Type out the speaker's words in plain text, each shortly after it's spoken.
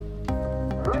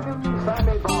Brigham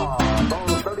Sammy Baugh, though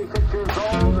 36 years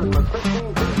old and with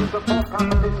 15 seasons of full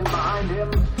competition behind him,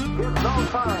 gives no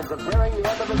signs of nearing the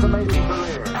end of his amazing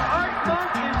career. Art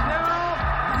Monk is now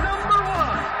number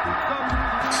one,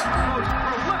 the most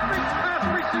prolific pass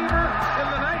receiver in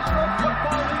the National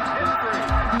Football League's history.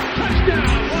 Touchdown,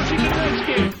 Washington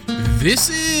Redskins. This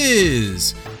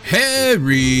is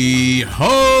Harry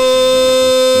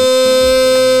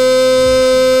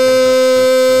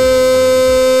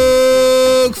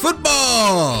Hog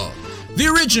Football, the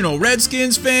original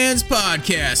Redskins fans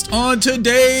podcast. On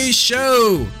today's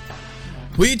show,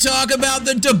 we talk about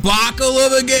the debacle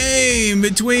of a game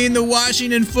between the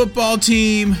Washington football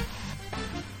team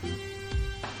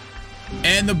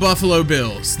and the Buffalo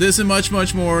Bills. This and much,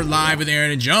 much more live with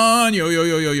Aaron and John. Yo, yo,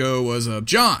 yo, yo, yo. What's up,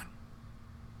 John?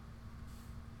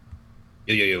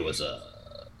 Yo, what's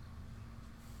up?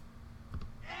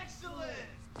 Excellent.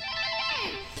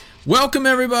 Welcome,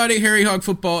 everybody. Harry Hog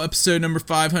Football, episode number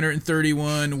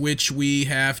 531, which we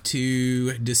have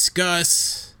to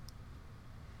discuss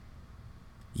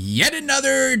yet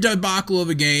another debacle of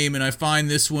a game, and I find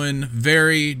this one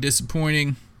very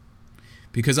disappointing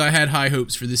because I had high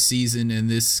hopes for this season, and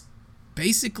this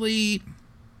basically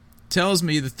tells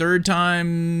me the third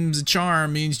time's a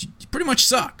charm means you pretty much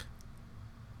suck.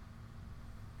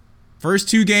 First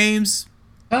two games,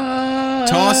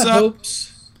 toss up.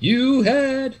 Hopes you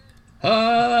had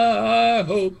high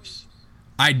hopes.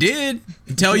 I did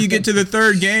until you get to the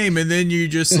third game, and then you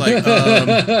just like,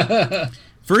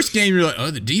 first game you're like, oh,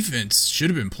 the defense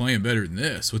should have been playing better than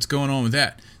this. What's going on with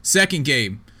that? Second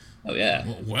game, Oh yeah.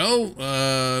 well,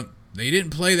 they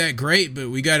didn't play that great, but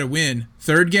we got to win.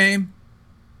 Third game,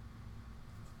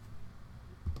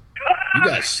 You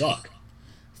guys suck.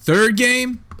 third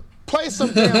game, Play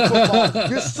some damn football.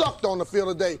 You sucked on the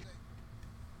field today.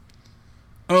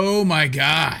 oh my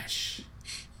gosh,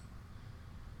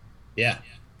 Yeah.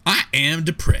 I am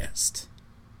depressed.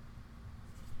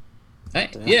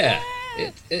 Yeah.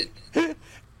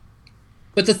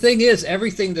 But the thing is,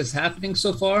 everything that's happening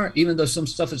so far, even though some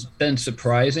stuff has been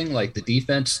surprising, like the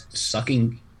defense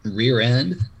sucking rear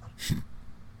end,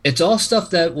 it's all stuff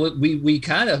that we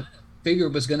kind of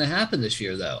figured was going to happen this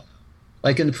year, though.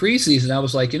 Like in the preseason, I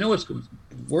was like, you know what's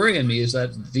worrying me is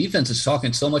that the defense is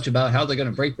talking so much about how they're going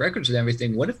to break records and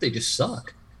everything. What if they just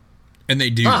suck? And they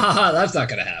do. That's not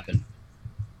going to happen.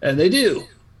 And they do.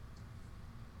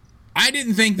 I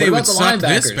didn't think What they about would the suck linebackers?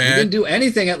 this We didn't bad. do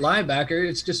anything at linebacker.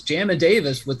 It's just Jamma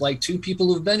Davis with like two people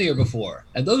who've been here before.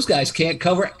 And those guys can't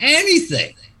cover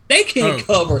anything. They can't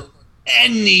cover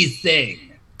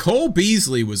anything. Cole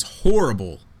Beasley was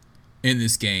horrible in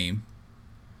this game.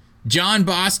 John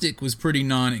Bostic was pretty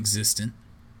non-existent.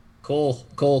 Cole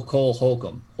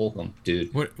Holcomb,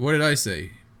 dude. What did I say? You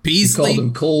Beasley? called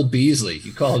him Cole Beasley.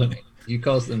 You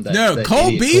called him that. No, that Cole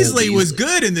idiot Beasley was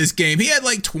good in this game. He had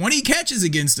like 20 catches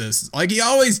against us, like he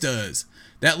always does.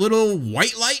 That little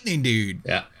white lightning dude.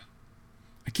 Yeah.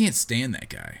 I can't stand that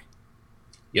guy.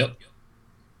 Yep.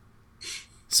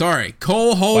 Sorry,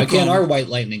 Cole Holcomb. Why can't our White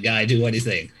Lightning guy do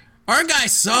anything? Our guy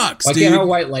sucks, Why dude. can't our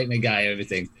White Lightning guy do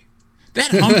everything?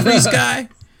 That Humphreys guy,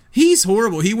 he's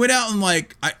horrible. He went out and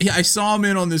like I saw him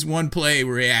in on this one play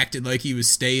where he acted like he was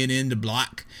staying in to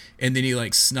block, and then he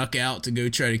like snuck out to go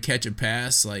try to catch a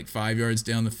pass like 5 yards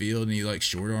down the field, and he like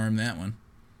short armed that one.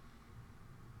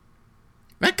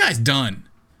 That guy's done.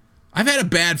 I've had a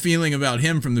bad feeling about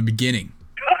him from the beginning.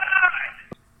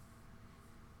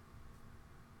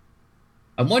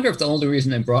 I wonder if the only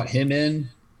reason they brought him in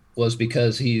was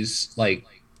because he's like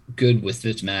good with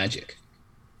Fitzmagic.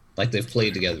 Like they've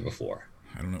played together before.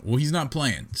 I don't know. Well, he's not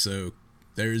playing, so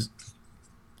there's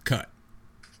cut.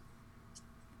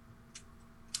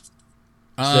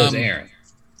 Says Aaron.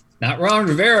 Not Ron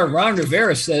Rivera. Ron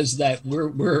Rivera says that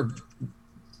we're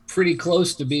pretty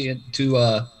close to being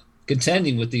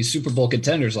contending with these Super Bowl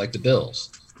contenders like the Bills.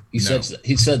 He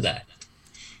said that.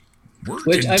 We're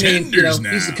Which I mean, contenders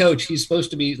he's the now. coach. He's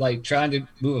supposed to be like trying to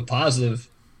move a positive,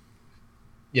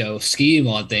 scheme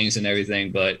on things and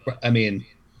everything. But I mean,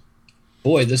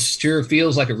 boy, this sure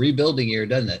feels like a rebuilding year,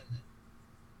 doesn't it?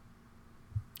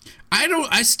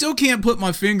 I still can't put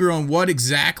my finger on what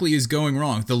exactly is going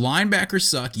wrong. The linebackers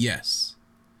suck, yes.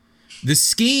 The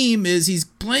scheme is he's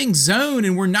playing zone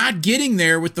and we're not getting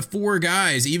there with the four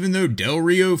guys, even though Del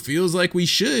Rio feels like we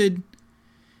should.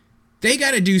 They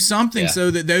got to do something so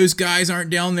that those guys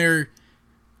aren't down there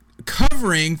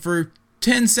covering for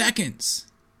 10 seconds.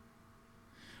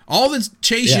 All that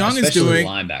Chase Young is doing,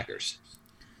 the linebackers.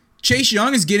 Chase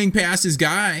Young is getting past his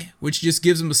guy, which just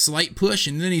gives him a slight push,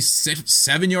 and then he's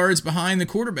 7 yards behind the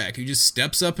quarterback who just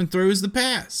steps up and throws the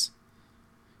pass.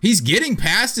 He's getting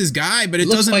past his guy, but it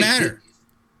doesn't matter.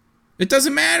 It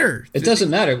doesn't matter. It doesn't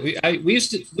matter. We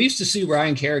used to see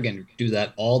Ryan Kerrigan do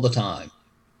that all the time.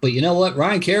 But you know what?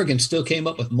 Ryan Kerrigan still came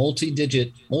up with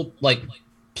multi-digit, like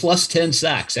plus 10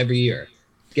 sacks every year,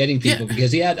 getting people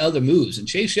because he had other moves. And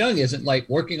Chase Young isn't like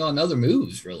working on other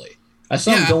moves really. I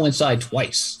saw him go inside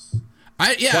twice.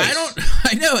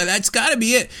 I know that's got to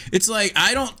be it. It's like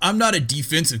I'm not a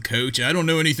defensive coach. I don't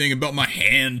know anything about my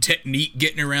hand technique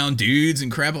getting around dudes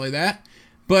and crap like that.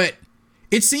 But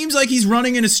it seems like he's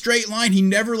running in a straight line. He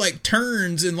never like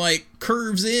turns and like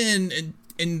curves in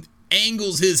and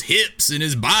angles his hips and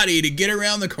his body to get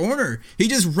around the corner. He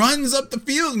just runs up the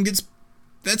field and gets.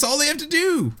 That's all they have to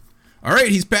do. All right,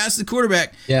 he's past the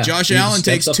quarterback. Yeah, Josh Allen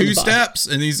takes 2 steps,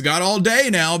 and he's got all day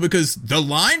now because the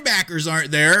linebackers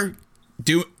aren't there.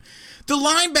 The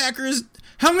linebackers,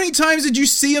 how many times did you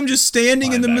see him just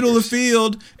standing in the middle of the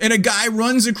field and a guy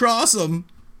runs across him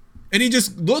and he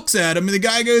just looks at him and the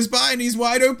guy goes by and he's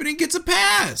wide open and gets a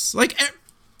pass? Like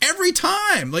every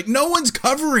time. Like no one's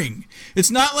covering.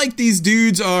 It's not like these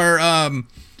dudes are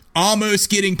almost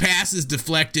getting passes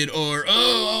deflected or,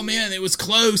 oh man, it was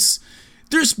close.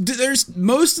 There's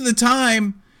most of the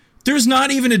time, there's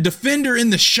not even a defender in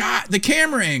the shot, the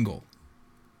camera angle.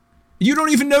 You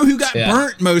don't even know who got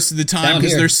burnt most of the time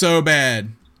because they're so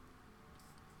bad.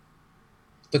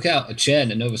 Look out,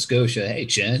 Chen in Nova Scotia. Hey,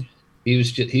 Chen. He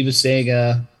was saying,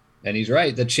 and he's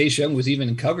right, that Chase Young was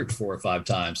even covered 4 or 5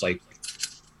 times. Like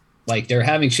they're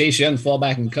having Chase Young fall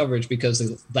back in coverage because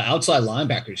the outside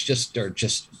linebackers are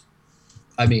just.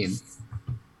 I mean,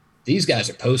 these guys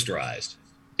are posterized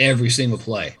every single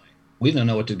play. We don't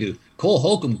know what to do. Cole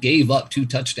Holcomb gave up 2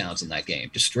 touchdowns in that game.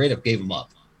 Just straight up gave them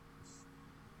up.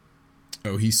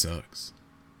 Oh, he sucks.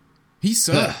 He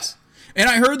sucks. And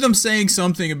I heard them saying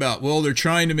something about, well, they're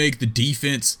trying to make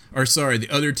the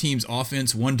other team's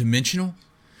offense one-dimensional.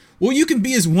 Well, you can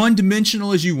be as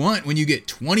one-dimensional as you want when you get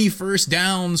 20 first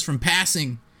downs from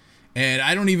passing. And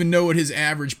I don't even know what his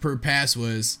average per pass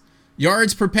was.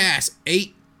 Yards per pass,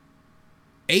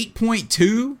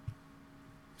 8.2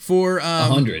 for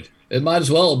 100. It might as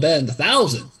well have been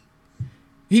 1,000.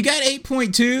 He got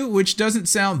 8.2, which doesn't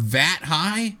sound that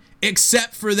high,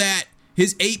 except for that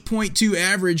his 8.2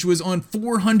 average was on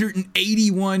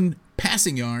 481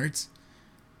 passing yards.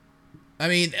 I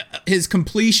mean, his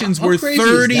completions were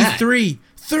 33.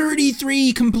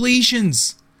 33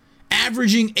 completions,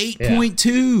 averaging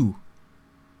 8.2.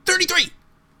 33.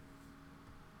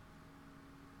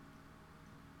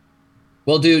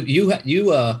 Well, dude, you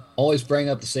always bring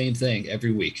up the same thing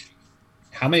every week.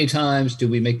 How many times do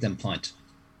we make them punt?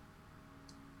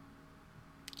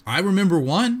 I remember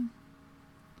one.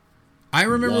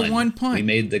 One punt. We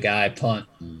made the guy punt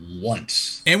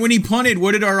once. And when he punted,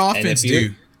 what did our offense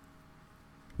do?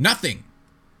 Nothing.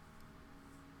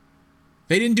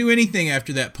 They didn't do anything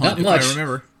after that punt, if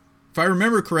I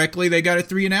remember correctly, they got a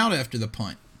 3 and out after the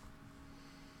punt.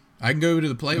 I can go to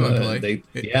the play-by-play.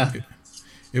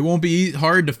 It won't be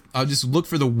hard I'll just look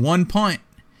for the one punt.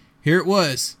 Here it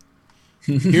was.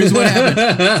 Here's what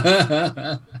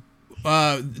happened.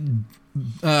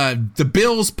 The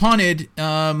Bills punted,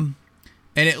 and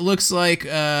it looks like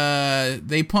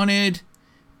they punted,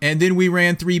 and then we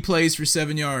ran 3 plays for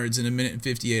 7 yards in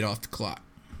 1:58 off the clock.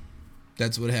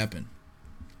 That's what happened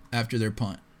after their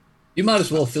punt. You might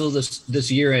as well fill this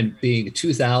year in being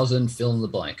 2000, fill in the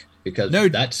blank. Because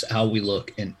that's how we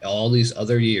look in all these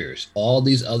other years, all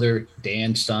these other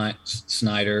Dan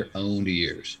Snyder owned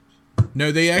years.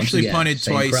 No, they actually punted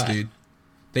twice, dude.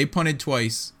 They punted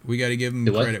twice. We got to give them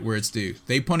credit where it's due.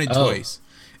 They punted twice.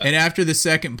 And after the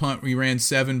second punt, we ran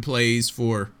 7 plays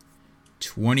for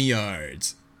 20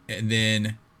 yards. And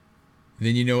then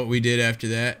you know what we did after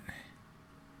that?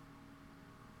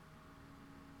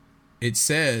 It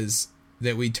says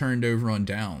that we turned over on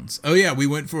downs. Oh, yeah, we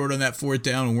went for it on that 4th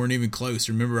down and weren't even close.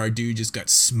 Remember, our dude just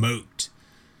got smoked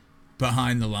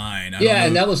behind the line.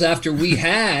 And that was after we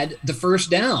had the first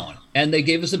down, and they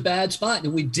gave us a bad spot,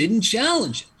 and we didn't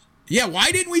challenge it. Yeah,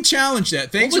 why didn't we challenge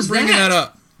that? Thanks for bringing that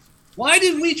up. Why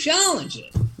didn't we challenge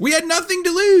it? We had nothing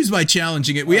to lose by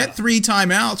challenging it. We had 3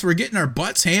 timeouts. We're getting our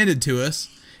butts handed to us.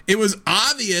 It was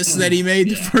obvious that he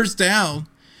made the first down,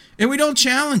 and we don't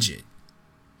challenge it.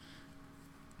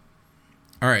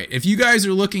 All right, if you guys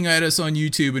are looking at us on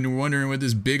YouTube and wondering what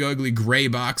this big ugly gray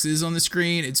box is on the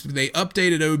screen, they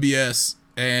updated OBS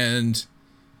and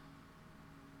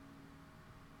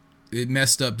it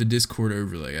messed up the Discord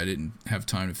overlay. I didn't have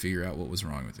time to figure out what was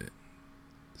wrong with it.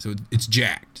 So it's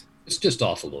jacked. It's just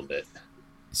off a little bit.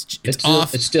 It's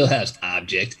off. It still has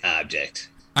object.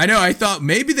 I know. I thought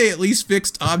maybe they at least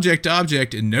fixed object,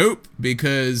 and nope,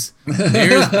 because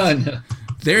there's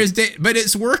But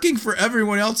it's working for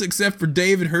everyone else except for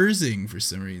David Herzing for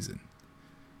some reason.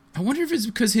 I wonder if it's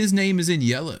because his name is in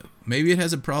yellow. Maybe it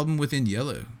has a problem with in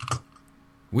yellow.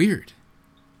 Weird.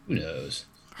 Who knows?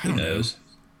 Who knows?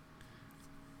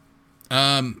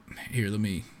 Here, let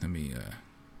me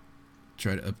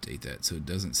try to update that so it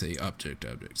doesn't say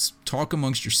objects. Talk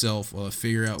amongst yourself while I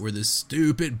figure out where this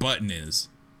stupid button is.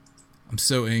 I'm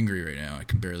so angry right now I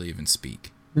can barely even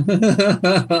speak.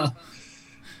 I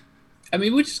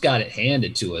mean, we just got it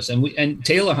handed to us, and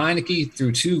Taylor Heineke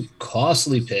threw 2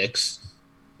 costly picks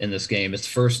in this game. It's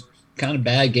the first kind of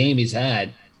bad game he's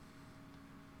had.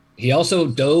 He also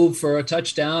dove for a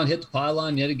touchdown, hit the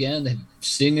pylon yet again, the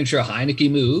signature Heineke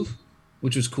move,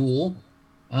 which was cool.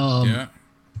 Yeah.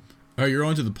 Oh, you're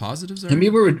on to the positives already?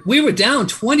 I mean, we were down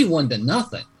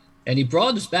 21-0, and he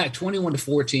brought us back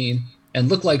 21-14, and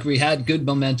looked like we had good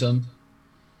momentum.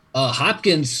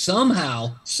 Hopkins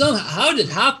somehow, how did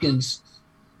Hopkins?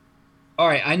 All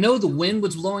right, I know the wind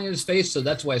was blowing in his face, so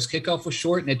that's why his kickoff was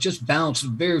short, and it just bounced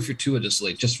very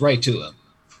fortuitously, just right to him.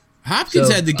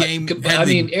 Hopkins had the game.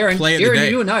 Aaron, play of the day.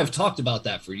 you and I have talked about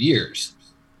that for years.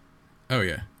 Oh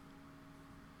yeah.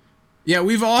 Yeah,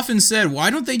 we've often said, why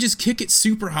don't they just kick it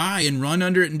super high and run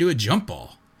under it and do a jump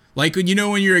ball? Like when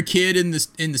you're a kid in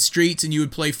the streets and you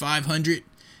would play 500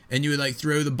 and you would like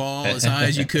throw the ball as high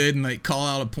as you could and like call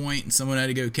out a point and someone had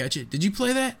to go catch it. Did you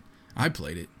play that? I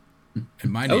played it. In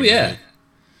my neighborhood.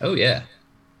 Oh yeah.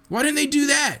 Why didn't they do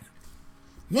that?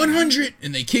 100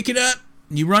 and they kick it up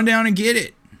and you run down and get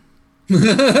it.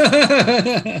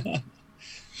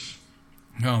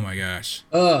 Oh my gosh.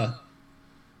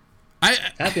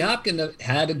 Happy Hopkins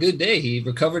had a good day. He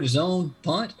recovered his own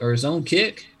punt or his own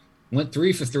kick, went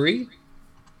 3 for 3.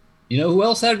 You know who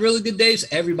else had really good days?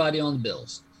 Everybody on the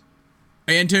Bills.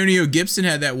 Antonio Gibson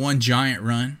had that one giant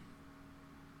run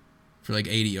for like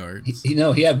 80 yards.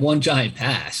 He had one giant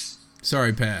pass.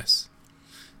 Sorry, pass.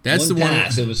 That's one the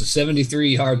pass. one. It was a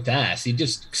 73-yard pass. He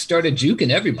just started juking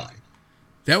everybody.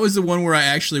 That was the one where I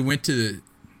actually went to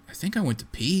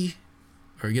pee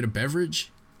or get a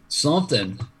beverage.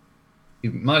 Something. You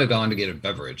might have gone to get a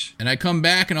beverage. And I come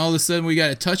back and all of a sudden we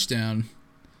got a touchdown.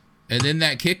 And then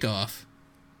that kickoff.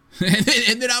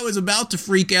 and then I was about to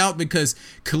freak out because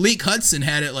Khaleke Hudson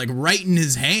had it like right in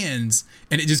his hands.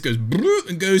 And it just goes bloop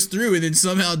and goes through. And then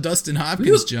somehow Dustin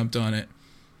Hopkins jumped on it.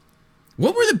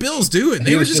 What were the Bills doing?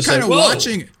 They were just kind of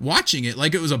watching it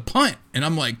like it was a punt. And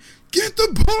I'm like, get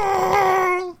the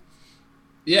ball!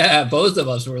 Yeah, both of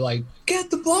us were like,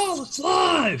 get the ball, it's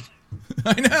live!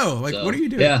 I know. Like, what are you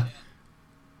doing? Yeah.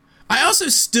 I also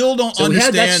still don't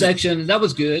understand. We had that section. That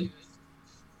was good.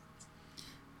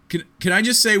 Can I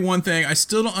just say one thing? I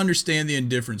still don't understand the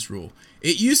indifference rule.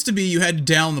 It used to be you had to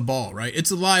down the ball, right?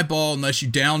 It's a live ball unless you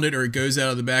downed it or it goes out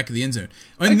of the back of the end zone.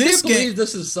 I can't believe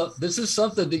this is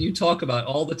something that you talk about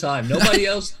all the time. Nobody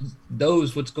else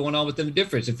knows what's going on with the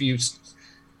indifference.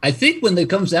 I think when it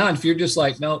comes down, if you're just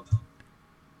like, no,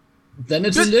 then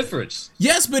it's indifference.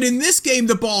 Yes, but in this game,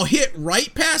 the ball hit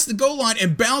right past the goal line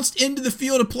and bounced into the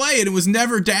field of play, and it was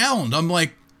never downed. I'm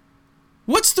like,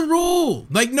 what's the rule?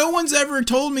 Like, no one's ever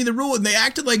told me the rule, and they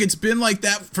acted like it's been like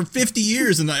that for 50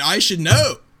 years, and I should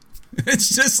know.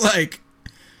 It's just like,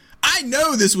 I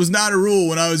know this was not a rule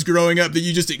when I was growing up, that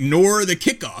you just ignore the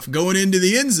kickoff going into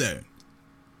the end zone.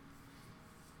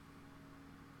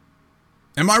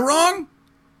 Am I wrong?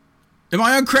 Am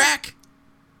I on crack?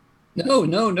 No,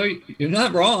 you're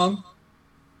not wrong.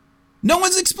 No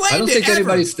one's explained it. I don't think ever.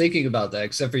 anybody's thinking about that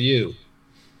except for you.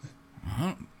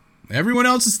 Everyone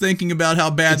else is thinking about how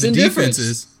bad the defense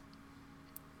is.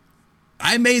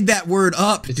 I made that word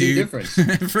up, it's dude, indifference.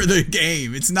 for the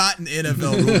game. It's not an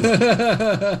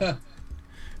NFL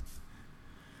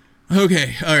rule.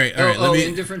 Okay, all right.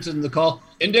 Indifference in the call.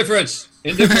 Indifference.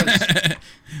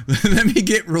 Let me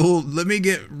get reeled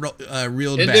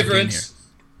Indifference.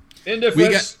 back in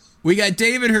here. We got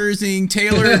David Herzing,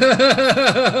 Taylor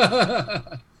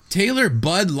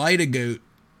Bud Lightagoat.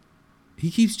 He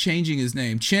keeps changing his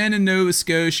name. Chen in Nova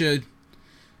Scotia.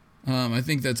 I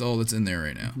think that's all that's in there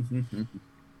right now.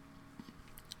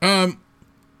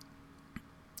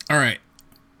 All right.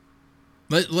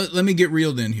 Let me get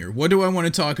reeled in here. What do I want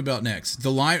to talk about next? The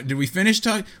line. Did we finish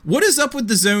talking? What is up with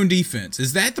the zone defense?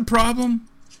 Is that the problem?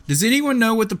 Does anyone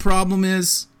know what the problem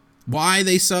is? Why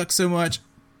they suck so much?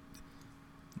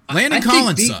 Landon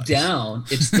Collins sucks. Deep down,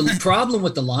 it's the problem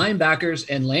with the linebackers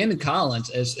and Landon Collins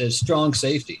as strong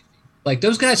safety. Like,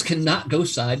 those guys cannot go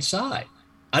side to side.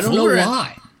 I don't know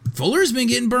why. Fuller's been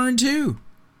getting burned too.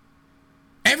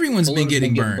 Everyone's been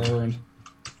getting burned.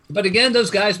 But again,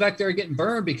 those guys back there are getting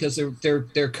burned because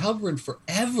they're covering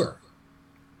forever.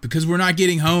 Because we're not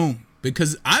getting home.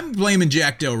 because I'm blaming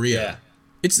Jack Del Rio. Yeah.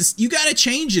 You got to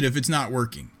change it if it's not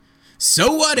working.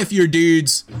 So what if your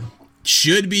dudes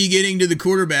should be getting to the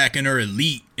quarterback and are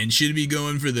elite and should be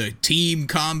going for the team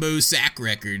combo sack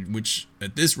record, which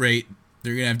at this rate,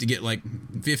 they're going to have to get like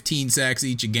 15 sacks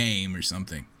each a game or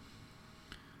something.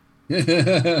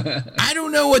 I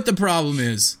don't know what the problem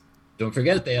is. Don't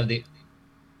forget they have the...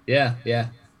 Yeah.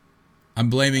 I'm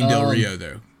blaming Del Rio,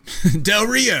 though. Del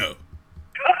Rio!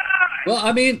 Well,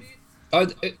 I mean,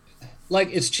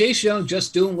 is Chase Young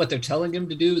just doing what they're telling him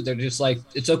to do? They're just like,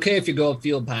 it's okay if you go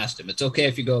upfield past him. It's okay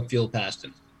if you go upfield past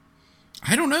him.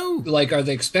 I don't know. Like, are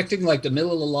they expecting, like, the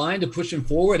middle of the line to push him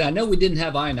forward? I know we didn't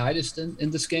have Ioannidis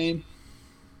in this game.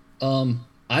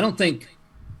 I don't think...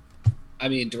 I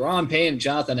mean, Deron Payne and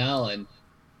Jonathan Allen,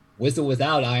 with or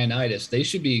without Ioannidis, they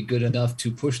should be good enough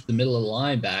to push the middle of the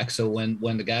line back. So when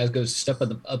the guy goes to step up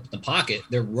in the pocket,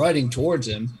 they're running towards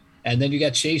him. And then you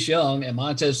got Chase Young and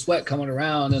Montez Sweat coming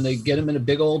around, and they get him in a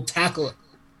big old tackle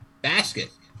basket.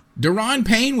 Deron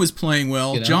Payne was playing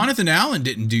well. You know? Jonathan Allen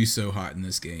didn't do so hot in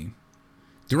this game.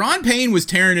 Deron Payne was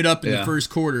tearing it up in the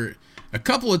first quarter. A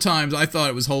couple of times I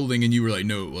thought it was holding, and you were like,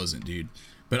 no, it wasn't, dude.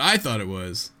 But I thought it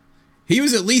was. He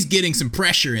was at least getting some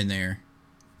pressure in there.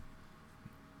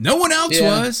 No one else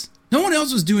was. No one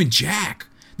else was doing jack.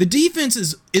 The defense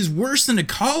is worse than a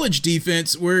college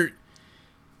defense where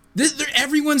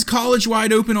everyone's college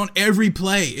wide open on every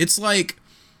play. It's like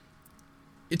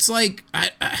the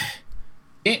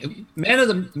man of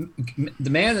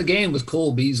the game was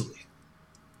Cole Beasley.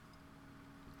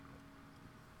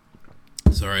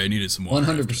 Sorry, I needed some water.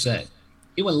 100%.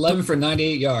 He went 11 for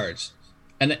 98 yards.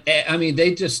 And I mean,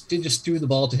 they just threw the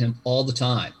ball to him all the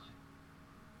time.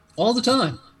 All the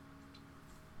time.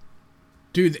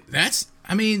 Dude,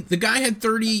 the guy had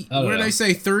 30, what did I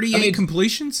say, 38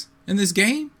 completions in this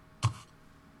game?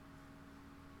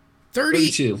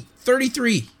 32.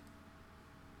 33.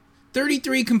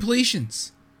 33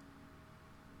 completions.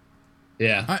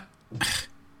 Yeah.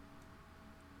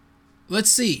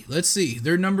 Let's see.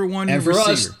 Their number one and for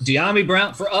receiver.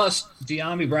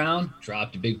 De'Ami Brown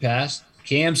dropped a big pass.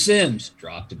 Cam Sims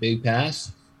dropped a big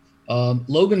pass.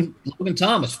 Logan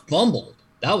Thomas fumbled.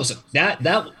 That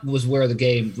was where the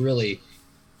game really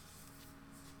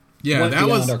went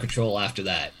beyond our control after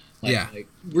that. Like,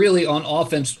 really on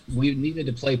offense, we needed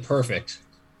to play perfect,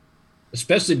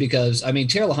 especially because, I mean,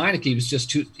 Taylor Heineke was just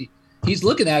too – he's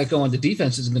looking at it going, the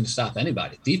defense isn't going to stop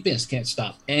anybody. Defense can't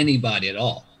stop anybody at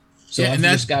all. So I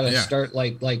just got to start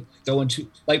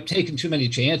taking too many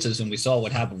chances, and we saw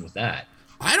what happened with that.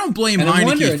 I don't blame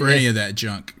Heineke for any of that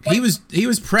junk. He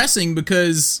was pressing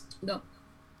because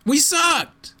we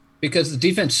sucked. Because the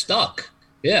defense stuck.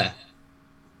 Yeah.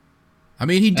 I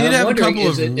mean, he did have a couple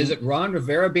of... Is it Ron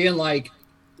Rivera being like...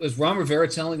 Was Ron Rivera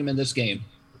telling him in this game,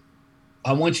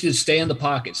 I want you to stay in the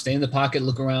pocket,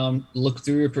 look around, look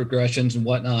through your progressions and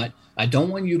whatnot. I don't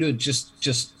want you to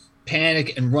just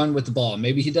panic and run with the ball.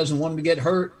 Maybe he doesn't want him to get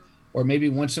hurt, or maybe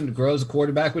he wants him to grow as a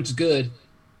quarterback, which is good.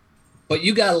 But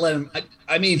you got to let him...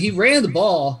 I mean, he ran the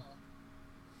ball,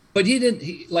 but he didn't...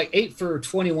 8 for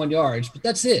 21 yards, but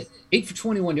that's it. 8 for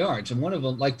 21 yards. And one of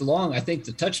them, I think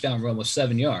the touchdown run was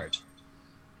 7 yards.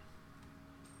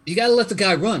 You got to let the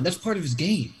guy run. That's part of his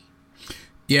game.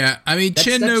 Yeah, I mean, I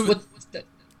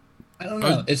don't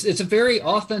know. It's a very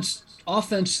offense.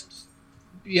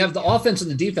 You have the offense and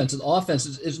the defense, and the offense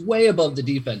is way above the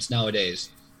defense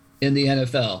nowadays in the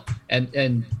NFL.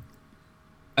 And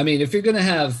I mean, if you're going to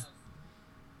have,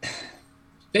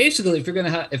 basically, if you're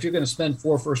going to spend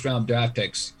 4 first-round draft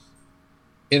picks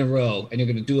in a row, and you're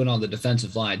going to do it on the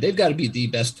defensive line, they've got to be the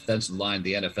best defensive line in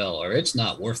the NFL, or it's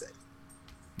not worth it.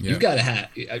 Yeah. You've got to have.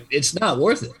 It's not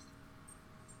worth it.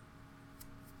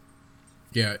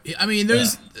 Yeah, I mean,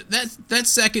 that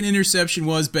second interception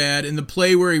was bad, and the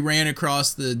play where he ran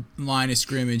across the line of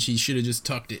scrimmage, he should have just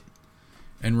tucked it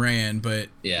and ran. But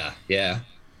yeah.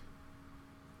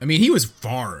 I mean, he was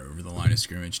far over the line of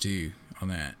scrimmage too on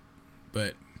that.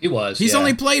 But he's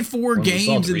only played 4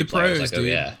 games in the pros, dude.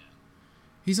 Yeah.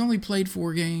 He's only played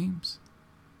 4 games.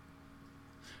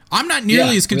 I'm not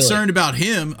nearly as concerned about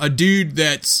him, a dude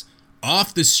that's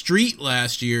off the street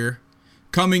last year,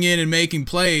 coming in and making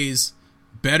plays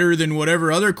better than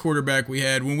whatever other quarterback we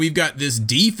had, when we've got this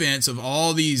defense of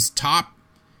all these top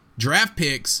draft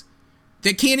picks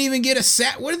that can't even get a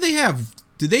sack. What did they have?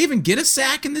 Did they even get a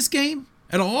sack in this game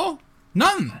at all?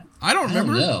 None. I don't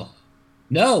remember.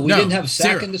 No, we didn't have a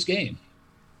sack in this game.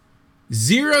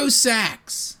 0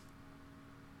 sacks.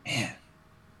 Man.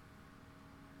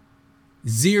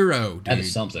 0, dude. That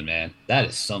is something, man. That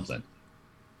is something.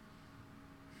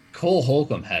 Cole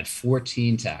Holcomb had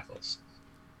 14 tackles.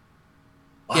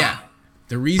 Wow. Yeah.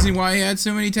 The reason why he had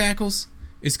so many tackles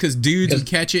is because dudes would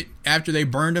catch it after they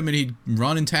burned him and he'd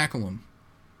run and tackle them.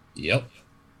 Yep.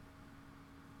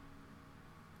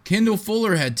 Kendall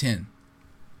Fuller had 10.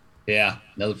 Yeah,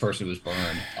 another person who was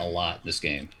burned a lot this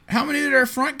game. How many did our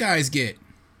front guys get?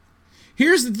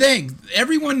 Here's the thing.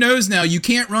 Everyone knows now you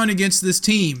can't run against this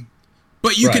team,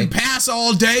 but you can pass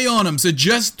all day on them, so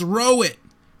just throw it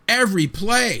every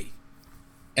play.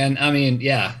 And, I mean,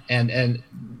 yeah, and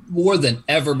more than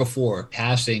ever before,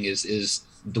 passing is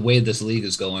the way this league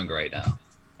is going right now.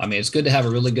 I mean, it's good to have a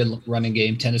really good running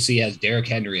game. Tennessee has Derrick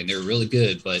Henry, and they're really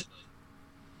good, but,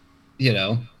 you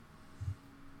know,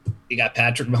 you got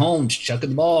Patrick Mahomes chucking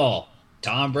the ball,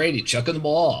 Tom Brady chucking the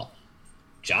ball,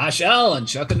 Josh Allen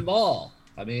chucking the ball.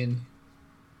 I mean,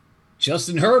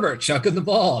 Justin Herbert chucking the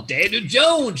ball, Daniel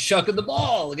Jones chucking the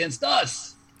ball against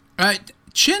us.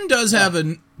 Chin does have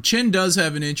an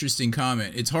interesting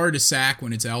comment. It's hard to sack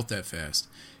when it's out that fast.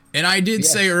 And I did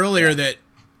say earlier that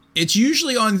it's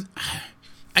usually on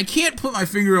 – I can't put my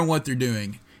finger on what they're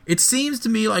doing. It seems to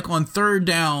me like on third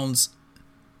downs,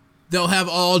 they'll have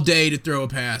all day to throw a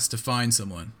pass to find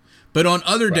someone. But on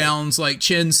other downs, like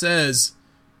Chin says,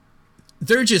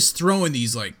 they're just throwing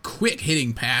these like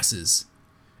quick-hitting passes,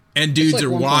 and dudes are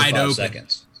wide open.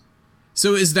 Seconds.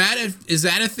 So is that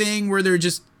a thing where they're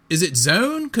just – is it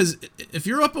zone? Because if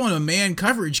you're up on a man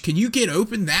coverage, can you get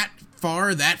open that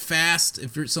far, that fast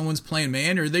if someone's playing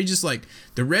man? Or are they just like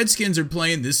the Redskins are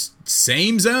playing this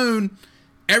same zone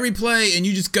every play and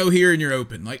you just go here and you're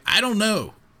open? Like, I don't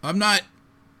know. I'm not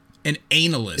an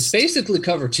analyst. It's basically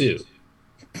cover 2.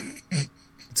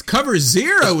 It's cover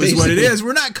 0 is what it is.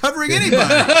 We're not covering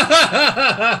anybody.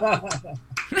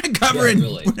 We're not covering. Yeah,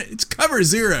 really. It's cover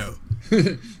 0.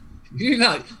 You're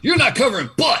not covering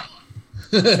butt.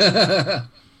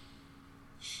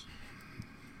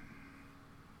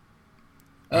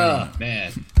 Oh,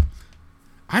 man.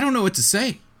 I don't know what to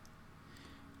say.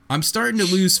 I'm starting to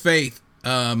lose faith.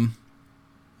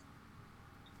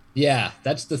 Yeah,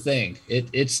 that's the thing.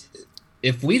 It's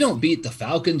if we don't beat the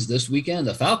Falcons this weekend,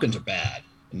 the Falcons are bad.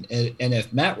 And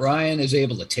if Matt Ryan is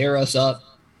able to tear us up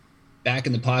back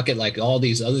in the pocket like all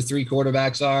these other 3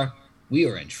 quarterbacks are, we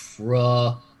are in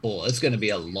trouble. It's going to be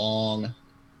a long,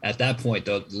 at that point,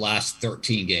 the last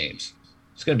 13 games.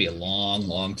 It's going to be a long,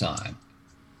 long time.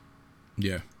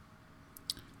 Yeah.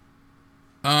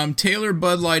 Taylor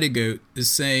Bud Lightagoat is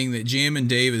saying that Jamin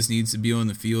Davis needs to be on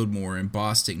the field more and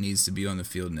Bostic needs to be on the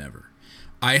field never.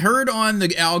 I heard on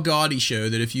the Al Gaudy show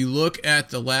that if you look at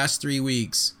the last 3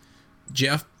 weeks,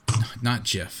 John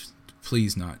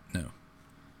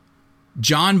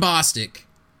Bostic,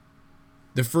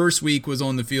 the first week was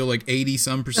on the field like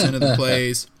 80% of the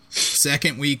plays.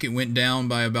 Second week it went down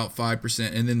by about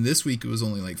 5%, and then this week it was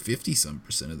only like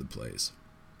 50% of the plays.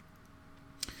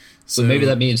 So maybe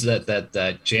that means that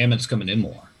Jamin's coming in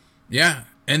more. Yeah,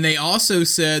 and they also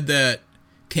said that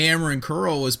Cameron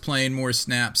Curl was playing more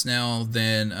snaps now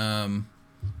than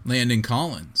Landon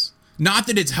Collins. Not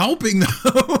that it's helping,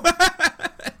 though.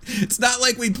 It's not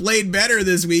like we played better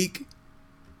this week.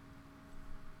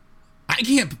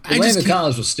 Landon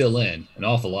Collins was still in an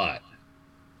awful lot.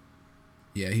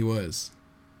 Yeah, he was.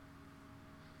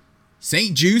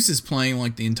 St. Juice is playing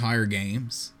like the entire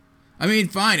games. I mean,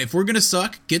 fine. If we're going to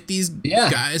suck, get these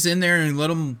guys in there and let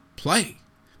them play.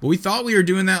 But we thought we were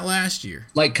doing that last year.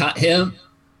 Like him?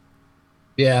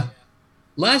 Yeah.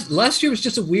 Last year was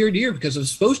just a weird year because it was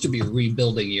supposed to be a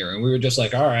rebuilding year. And we were just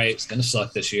like, all right, it's going to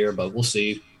suck this year, but we'll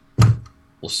see.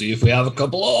 We'll see if we have a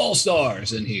couple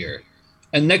all-stars in here.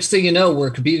 And next thing you know,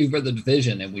 we're competing for the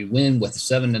division, and we win with a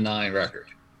 7-9 record.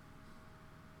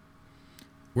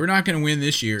 We're not going to win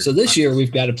this year. So this year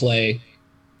we've got to play.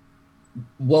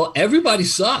 Well, everybody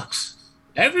sucks.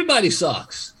 Everybody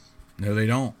sucks. No, they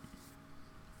don't.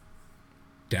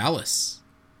 Dallas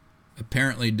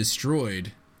apparently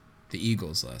destroyed the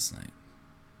Eagles last night.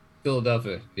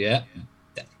 Philadelphia, yeah.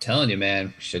 I'm telling you,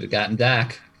 man, should have gotten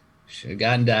Dak.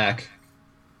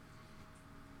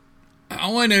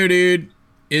 All I know, dude,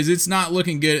 is it's not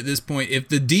looking good at this point. If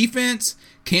the defense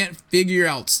can't figure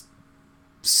out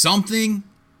something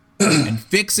and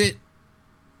fix it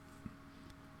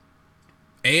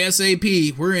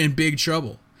ASAP, we're in big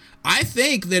trouble. I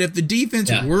think that if the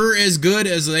defense were as good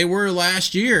as they were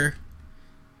last year,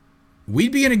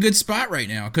 we'd be in a good spot right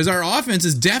now because our offense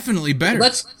is definitely better.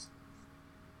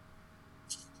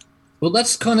 Well,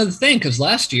 that's kind of the thing because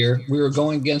last year we were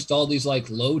going against all these like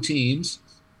low teams,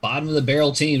 bottom of the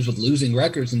barrel teams with losing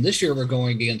records, and this year we're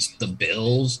going against the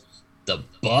Bills, the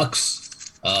Bucks,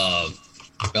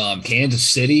 Kansas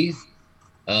City.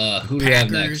 Who do we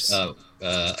have next?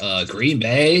 Green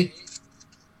Bay,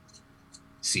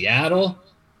 Seattle.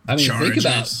 I mean,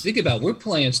 Chargers. think about we're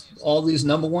playing all these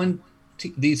number one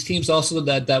these teams also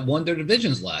that won their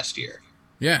divisions last year.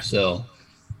 Yeah. So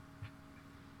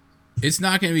It's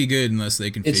not going to be good unless they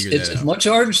can figure that out. It's much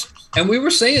harder. And we were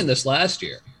saying this last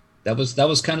year. That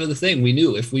was kind of the thing. We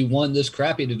knew if we won this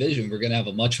crappy division, we're going to have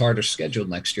a much harder schedule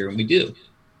next year, and we do.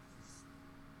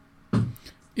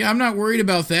 Yeah, I'm not worried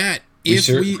about that. We If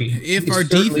our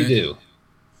certainly defense do.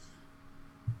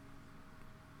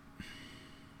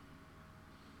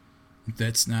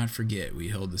 Let's not forget we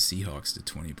held the Seahawks to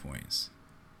 20 points.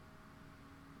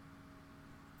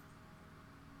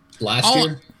 Last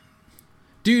year?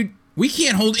 Dude, we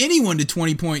can't hold anyone to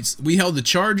 20 points. We held the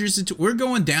Chargers to we're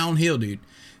going downhill, dude.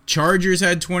 Chargers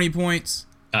had 20 points.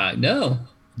 No.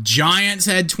 Giants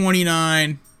had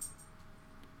 29.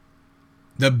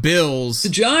 The Bills. The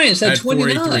Giants had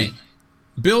 29. 43.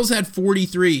 Bills had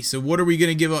 43. So what are we going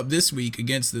to give up this week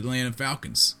against the Atlanta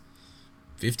Falcons?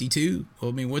 52? Well,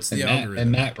 I mean, what's the algorithm?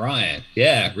 And Matt Ryan.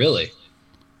 Yeah, really.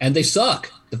 And they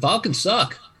suck. The Falcons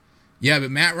suck. Yeah, but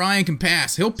Matt Ryan can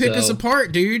pass. He'll pick us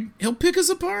apart, dude. He'll pick us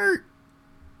apart.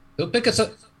 He'll pick us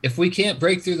up. If we can't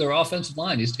break through their offensive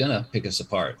line, he's going to pick us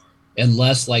apart.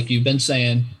 Unless, like you've been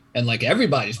saying, and like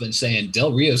everybody's been saying,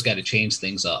 Del Rio's got to change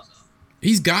things up.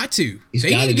 He's got to.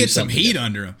 They need to get some heat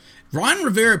under him. Ron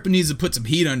Rivera needs to put some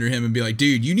heat under him and be like,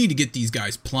 dude, you need to get these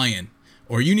guys playing.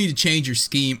 Or you need to change your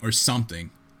scheme or something.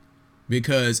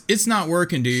 Because it's not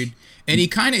working, dude. And he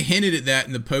kind of hinted at that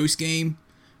in the post-game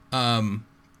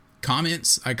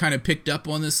comments. I kind of picked up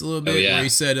on this a little bit. Where he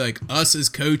said, like, us as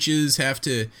coaches have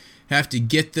to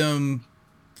get them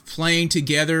playing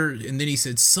together. And then he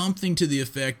said something to the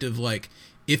effect of, like,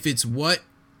 if it's what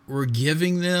we're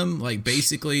giving them, like,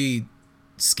 basically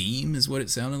scheme is what it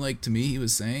sounded like to me he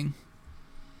was saying.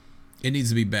 It needs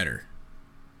to be better.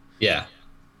 Yeah.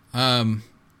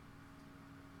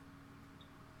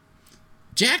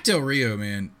 Jack Del Rio,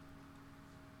 man.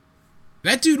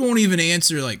 That dude won't even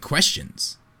answer, like,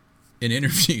 questions in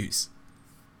interviews.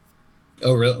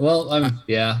 Oh, really? Well,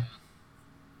 yeah.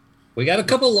 We got a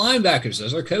couple linebackers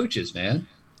as our coaches, man.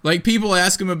 Like, people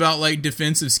ask him about, like,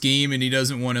 defensive scheme, and he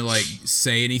doesn't want to, like,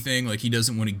 say anything. Like, he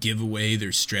doesn't want to give away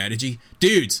their strategy.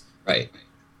 Dudes. Right.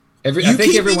 I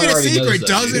think everyone already knows that.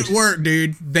 Doesn't work,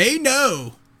 dude. They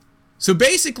know. So,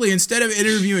 basically, instead of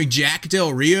interviewing Jack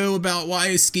Del Rio about why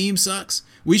his scheme sucks,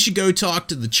 we should go talk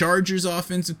to the Chargers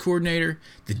offensive coordinator,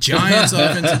 the Giants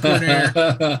offensive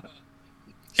coordinator,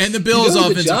 and the Bills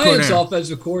offensive coordinator. The Giants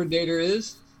offensive coordinator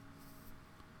is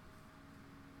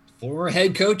former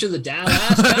head coach of the Dallas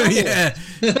Cowboys.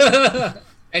 Yeah.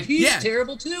 And he's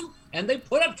terrible too. And they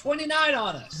put up 29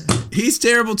 on us. He's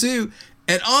terrible too.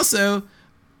 And also,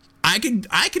 I can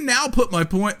now put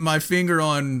my finger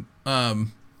on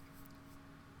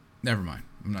never mind.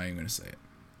 I'm not even going to say it.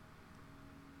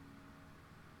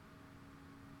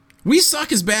 We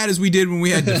suck as bad as we did when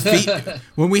we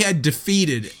had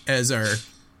defeated as our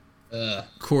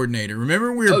coordinator.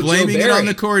 Remember, we were blaming it on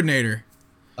the coordinator.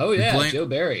 Oh yeah, Joe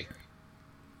Barry.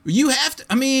 You have to.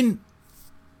 I mean,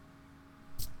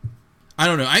 I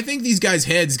don't know. I think these guys'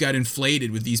 heads got inflated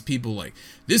with these people like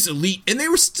this elite, and they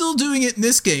were still doing it in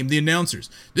this game. The announcers,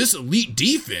 this elite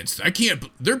defense.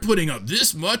 They're putting up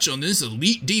this much on this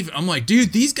elite defense. I'm like,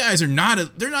 dude, these guys are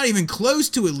not. They're not even close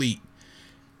to elite.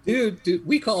 Dude,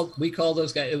 we called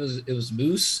those guys. It was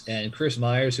Moose and Chris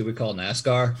Myers, who we call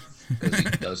NASCAR because he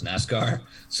does NASCAR.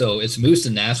 So it's Moose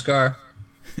and NASCAR.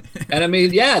 And I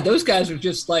mean, yeah, those guys are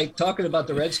just like talking about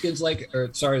the Redskins,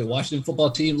 the Washington football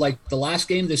team. Like the last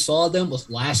game they saw them was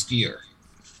last year.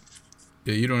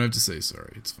 Yeah, you don't have to say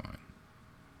sorry. It's fine.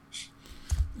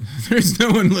 There's no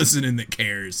one listening that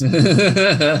cares.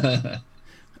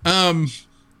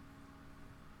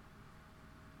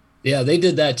 Yeah, they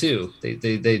did that too.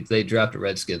 They dropped the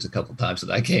Redskins a couple times in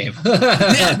that game.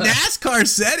 Yeah, NASCAR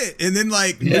said it, and then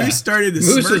Moose started to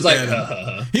Moose smirk was like, at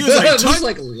him. He was like, Moose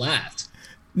like laughed.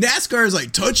 NASCAR is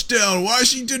like touchdown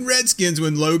Washington Redskins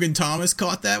when Logan Thomas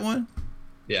caught that one.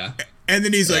 Yeah. And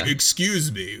then he's like,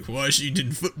 excuse me,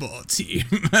 Washington football team.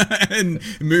 And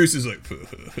Moose is like,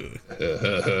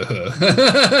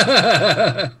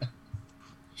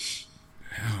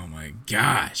 oh my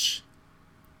gosh.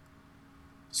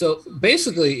 So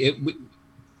basically,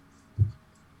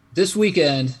 this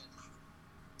weekend,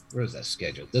 where is that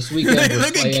scheduled? This weekend,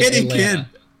 look at Kenny Ken.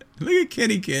 Look at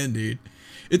Kenny Ken, dude.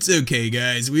 It's okay,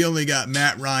 guys. We only got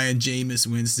Matt Ryan, Jameis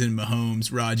Winston,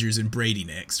 Mahomes, Rodgers, and Brady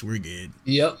next. We're good.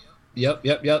 Yep.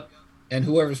 And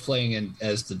whoever's playing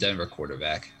as the Denver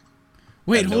quarterback.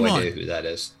 Wait, hold on. No idea who that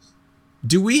is.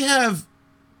 Do we have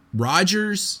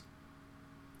Rodgers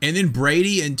and then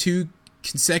Brady in 2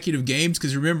 consecutive games?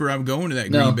 Because remember, I'm going to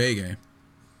that Green Bay game.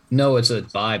 No, it's a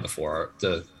bye before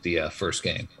the first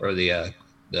game or the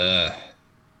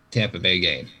Tampa Bay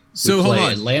game. So we hold play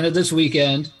on. Atlanta this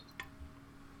weekend.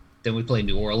 Then we play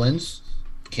New Orleans,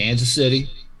 Kansas City,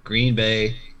 Green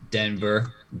Bay,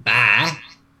 Denver, bye,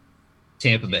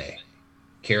 Tampa Bay,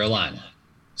 Carolina,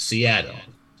 Seattle,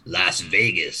 Las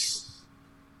Vegas,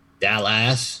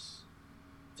 Dallas,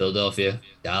 Philadelphia,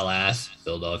 Dallas,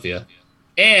 Philadelphia.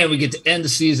 And we get to end the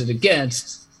season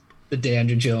against the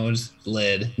Daniel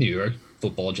Jones-led New York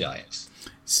Football Giants.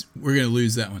 We're gonna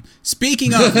lose that one.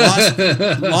 Speaking of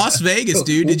Las Vegas,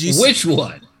 dude, Which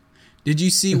one? Did you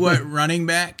see what running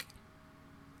back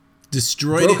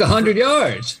destroyed Broke it? 100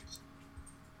 yards.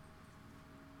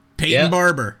 Peyton Yeah.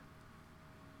 Barber.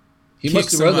 He Kick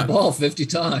must have run the somebody. ball 50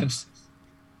 times.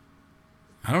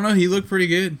 I don't know. He looked pretty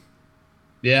good.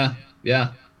 Yeah. I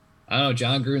don't know.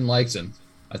 John Gruden likes him.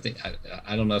 I think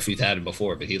I don't know if he's had him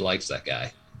before, but he likes that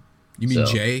guy. You mean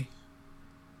So- Jay?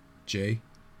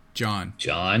 John.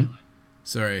 John.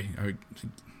 Sorry,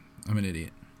 I'm an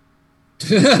idiot.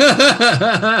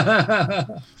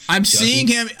 I'm seeing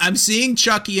him. I'm seeing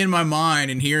Chucky in my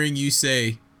mind and hearing you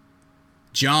say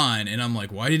John, and I'm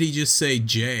like, why did he just say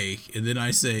Jay? And then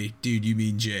I say, dude, you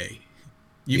mean Jay?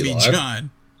 You mean Pilar.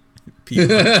 John?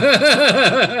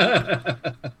 Pilar.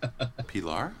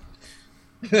 Pilar?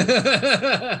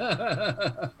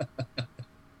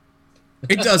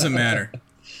 It doesn't matter.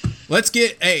 Let's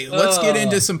get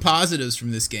into some positives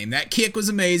from this game. That kick was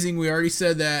amazing. We already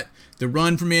said that. The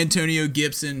run from Antonio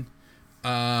Gibson.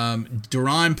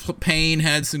 Daron Payne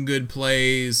had some good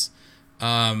plays.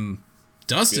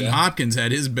 Dustin Hopkins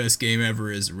had his best game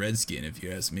ever as a Redskin, if you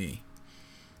ask me.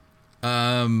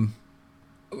 The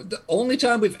only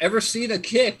time we've ever seen a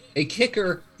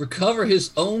kicker recover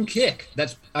his own kick.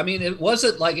 It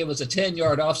wasn't like it was a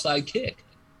 10-yard offside kick.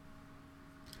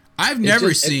 I've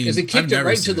never seen because it kicked it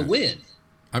right to the wind.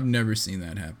 I've never seen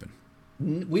that happen.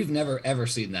 We've never ever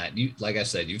seen that. Like I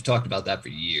said, you've talked about that for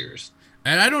years.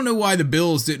 And I don't know why the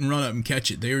Bills didn't run up and catch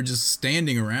it. They were just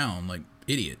standing around like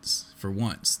idiots for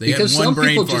once. Because had one some brain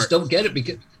people fart. just don't get it.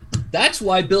 Because that's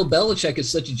why Bill Belichick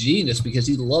is such a genius, because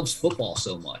he loves football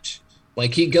so much.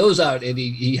 Like, he goes out and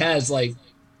he has, like,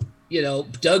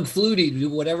 Doug Flutie do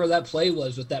whatever that play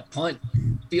was with that punt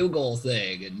field goal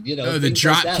thing, and the things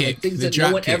drop like that, kick, like things the that drop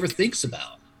no one kick. ever thinks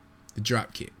about. The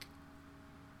drop kick.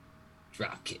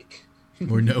 Drop kick.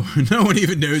 Or no one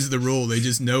even knows the rule. They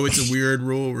just know it's a weird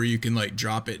rule where you can like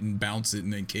drop it and bounce it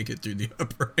and then kick it through the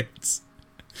uprights.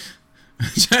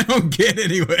 Which I don't get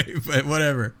anyway, but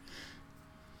whatever.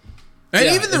 And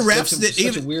Yeah, even the it's refs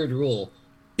such a weird rule.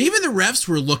 even the refs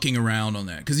were looking around on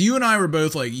that, because you and I were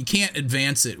both like, you can't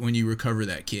advance it when you recover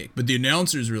that kick. But the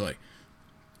announcers were like,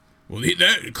 well,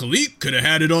 Khalid could have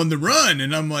had it on the run.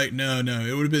 And I'm like, no,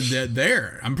 it would have been dead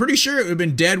there. I'm pretty sure it would have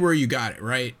been dead where you got it,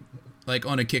 right? Like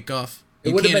on a kickoff.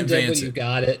 It would have been dead when you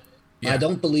got it. Yeah. I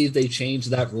don't believe they changed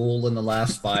that rule in the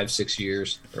last 5-6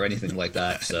 years or anything like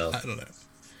that. So I don't know.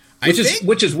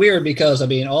 which is weird, because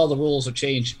all the rules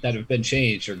that have been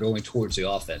changed are going towards the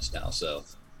offense now. So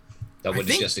that would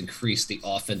have just increased the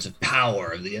offensive power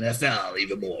of the NFL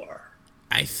even more.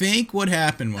 I think what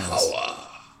happened was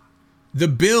the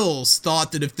Bills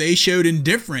thought that if they showed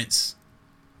indifference,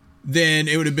 then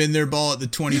it would have been their ball at the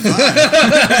 25.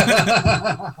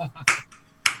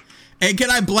 And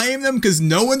can I blame them? Because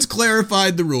no one's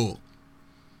clarified the rule.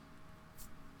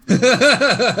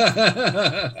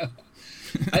 I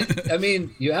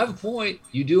mean, you have a point.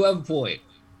 You do have a point.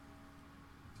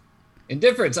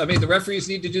 Indifference. I mean, the referees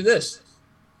need to do this.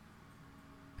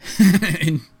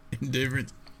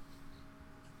 Indifference.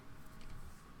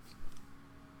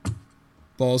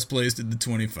 Ball's placed at the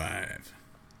 25.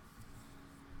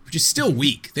 Which is still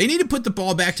weak. They need to put the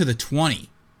ball back to the 20.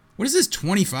 What is this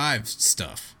 25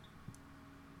 stuff?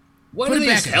 What Put are it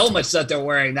back these in. helmets that they're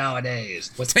wearing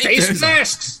nowadays with Take face those off.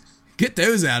 masks? Get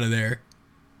those out of there.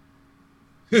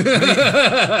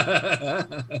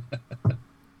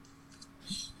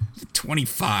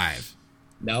 25.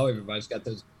 Now everybody's got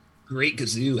those great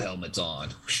kazoo helmets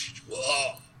on.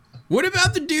 Whoa. What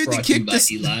about the dude that Brought to you kicked by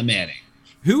the... Eli Manning.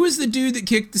 Who was the dude that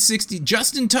kicked the 60?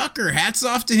 Justin Tucker. Hats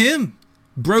off to him.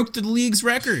 Broke the league's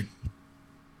record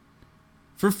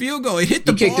for field goal. He hit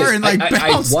the He kicked bar it. and like I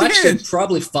bounced watched in. it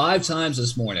probably 5 times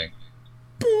this morning.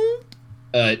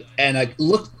 And I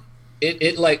looked,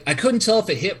 it like, I couldn't tell if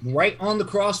it hit right on the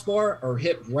crossbar or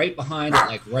hit right behind it,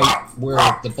 like right where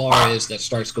the bar is that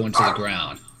starts going to the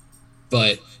ground.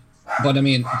 But I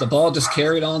mean, the ball just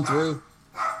carried on through.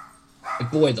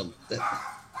 Like, boy, the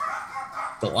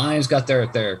Lions got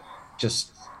their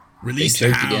just Release they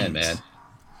the choked again, hounds. man.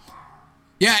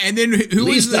 Yeah, and then who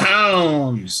Release was the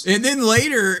hounds. And then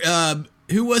later,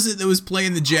 who was it that was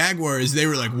playing the Jaguars? They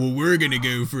were like, well, we're going to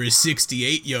go for a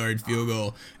 68-yard field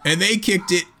goal. And they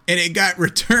kicked it, and it got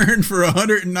returned for a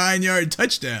 109-yard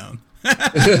touchdown.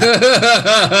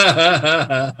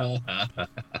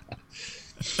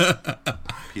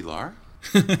 Pilar?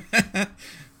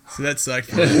 So that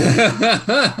sucked.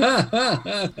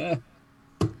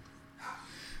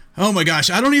 Oh my gosh,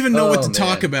 I don't even know what to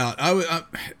talk about.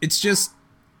 It's just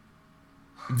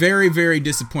very, very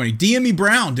disappointing. DME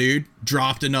Brown, dude,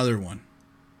 dropped another one.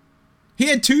 He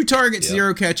had 2 targets,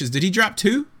 0 catches. Did he drop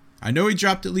 2? I know he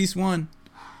dropped at least 1.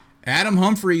 Adam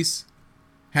Humphries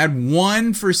had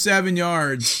 1 for 7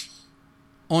 yards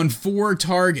on 4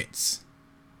 targets.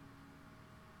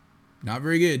 Not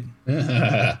very good.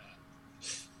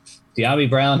 De'Ami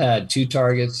Brown had 2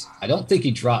 targets. I don't think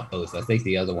he dropped both. I think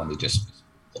the other one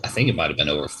I think it might have been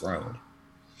overthrown.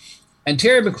 And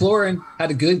Terry McLaurin had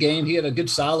a good game. He had a good,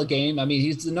 solid game. I mean,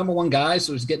 he's the number 1 guy,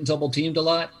 so he's getting double teamed a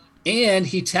lot. And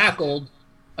he tackled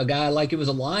a guy like it was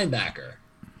a linebacker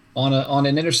on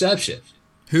an interception.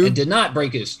 Who? And did not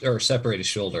break or separate his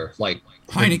shoulder like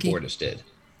Heineke Portis did.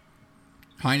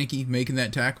 Heineke making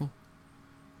that tackle?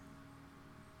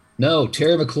 No,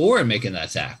 Terry McLaurin making that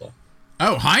tackle.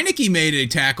 Oh, Heineke made a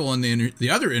tackle on the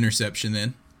other interception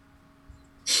then.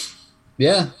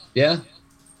 Yeah.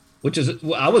 Which is,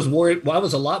 I was worried. Well, I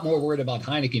was a lot more worried about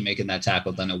Heineke making that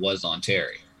tackle than it was on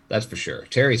Terry. That's for sure.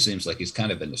 Terry seems like he's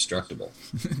kind of indestructible.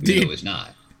 Even though he's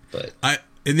not. But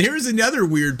and here's another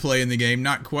weird play in the game,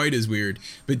 not quite as weird.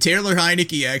 But Taylor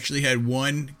Heineke actually had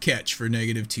 1 catch for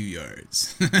 -2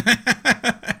 yards.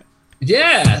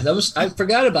 yeah, I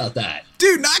forgot about that.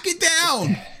 Dude, knock it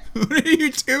down. What are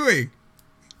you doing?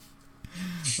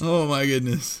 Oh my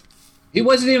goodness. He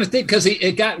wasn't even thinking because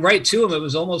it got right to him. It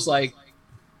was almost like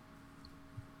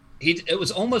it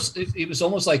was almost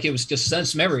like it was just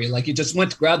sense memory. Like he just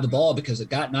went to grab the ball because it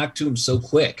got knocked to him so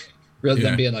quick, rather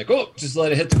than being like, oh, just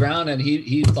let it hit the ground. And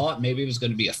he thought maybe it was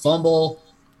going to be a fumble.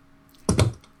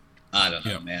 I don't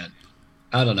know, man.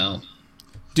 I don't know.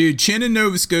 Dude, Chin in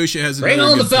Nova Scotia has another Bring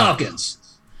on the good point. Falcons.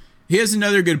 He has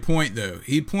another good point though.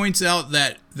 He points out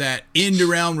that end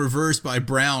around reverse by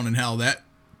Brown and how that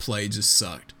play just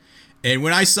sucked. And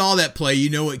when I saw that play, you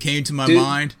know what came to my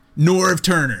mind? Norv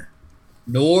Turner.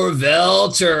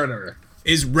 Norvell Turner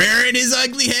is rearing his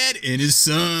ugly head in his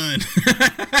son.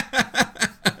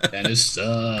 And his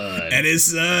son. And his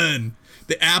son.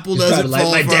 The apple doesn't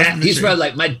fall far from the tree. He's probably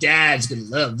like, my dad's going to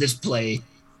love this play.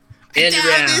 End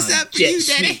around, this up for you,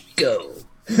 Daddy. Go.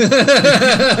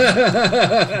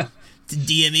 To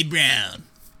DME Brown.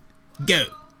 Go.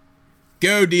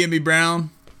 Go, DME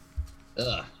Brown.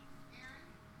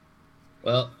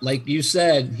 Well, like you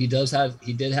said, he did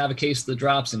have a case of the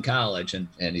drops in college, and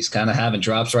he's kind of having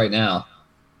drops right now.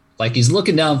 Like he's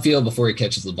looking downfield before he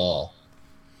catches the ball.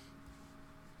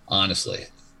 Honestly.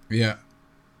 Yeah.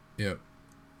 Yep.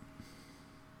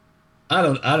 I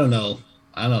don't know.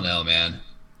 I don't know, man.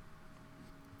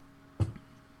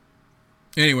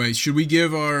 Anyway, should we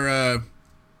give our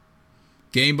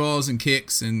game balls and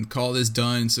kicks and call this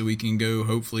done so we can go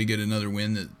hopefully get another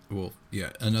win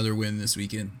another win this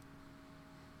weekend?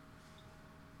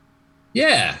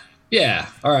 Yeah.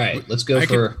 All right, let's go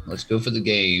for the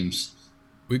games.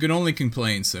 We can only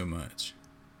complain so much.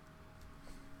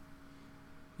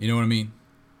 You know what I mean?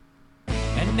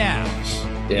 And now,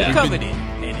 the coveted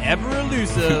and ever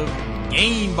elusive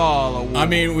Game Ball Award. I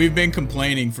mean, we've been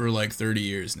complaining for like 30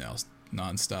 years now,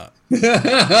 nonstop.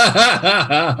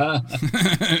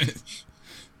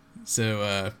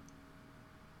 So,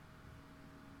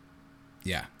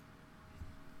 yeah.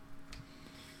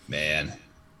 Man.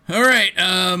 All right.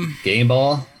 Game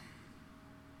ball.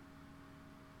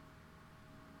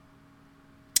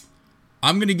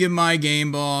 I'm gonna give my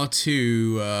game ball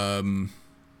to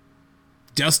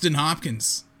Dustin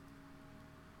Hopkins.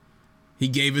 He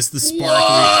gave us the spark.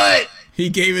 What? He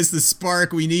gave us the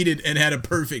spark we needed and had a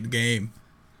perfect game.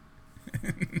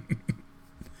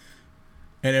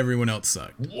 And everyone else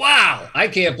sucked. Wow, I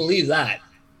can't believe that.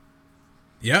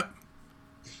 Yep.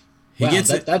 He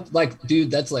gets it. That's like, dude,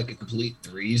 that's like a complete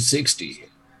 360.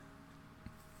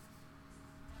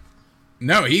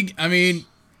 No, I mean,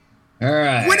 all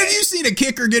right. When have you seen a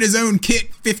kicker get his own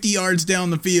kick 50 yards down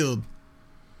the field?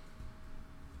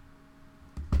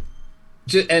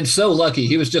 And so lucky,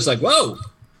 he was just like, "Whoa,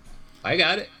 I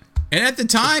got it." And at the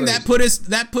time, that put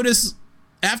us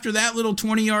after that little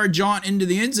 20-yard jaunt into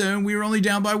the end zone, we were only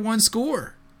down by 1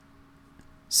 score.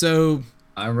 So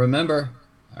I remember,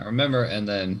 and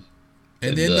then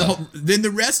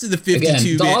the rest of the 52.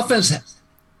 Again,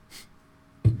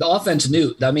 the offense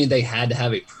knew. I mean, they had to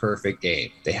have a perfect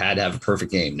game.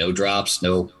 No drops,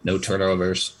 no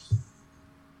turnovers.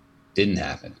 Didn't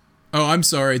happen. Oh, I'm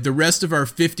sorry. The rest of our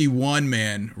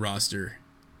 51-man roster.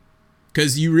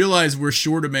 Because you realize we're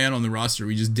short a man on the roster.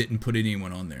 We just didn't put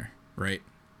anyone on there, right?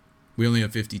 We only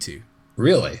have 52.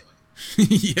 Really?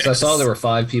 Yes. So I saw there were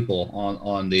 5 people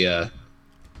on the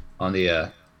well,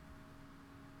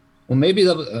 maybe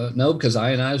no, because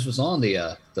Ionize was on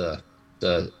the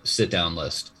sit down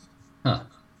list. Huh.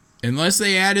 Unless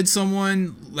they added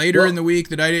someone later in the week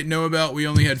that I didn't know about, we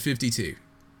only had 52.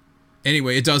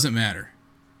 Anyway, it doesn't matter.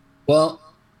 Well,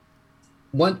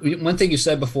 one thing you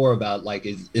said before about, like,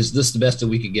 is this the best that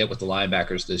we could get with the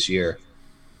linebackers this year?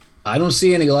 I don't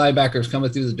see any linebackers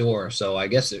coming through the door, so I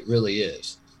guess it really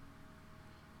is.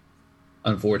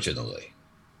 Unfortunately.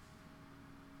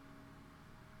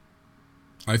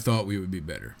 I thought we would be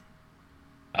better.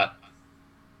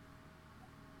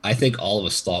 I think all of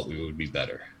us thought we would be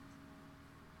better.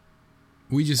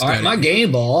 We just all got right, my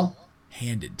game ball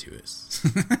handed to us.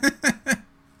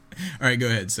 All right, go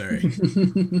ahead. Sorry.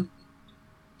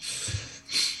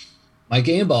 My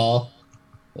game ball.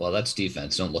 Well, that's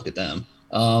defense. Don't look at them.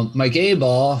 My game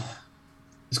ball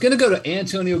is going to go to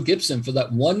Antonio Gibson for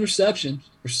that one reception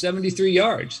for 73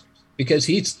 yards because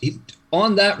he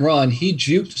on that run, he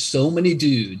juked so many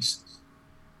dudes.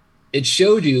 It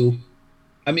showed you.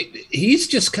 I mean, he's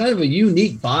just kind of a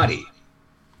unique body.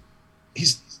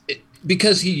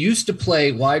 Because he used to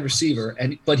play wide receiver,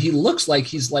 but he looks like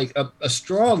he's like a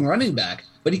strong running back,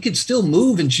 but he can still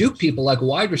move and juke people like a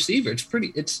wide receiver.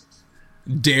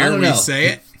 Dare we say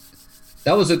it?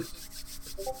 That was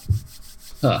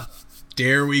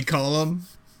Dare we call him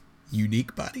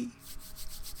unique body?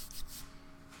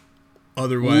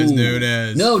 Otherwise known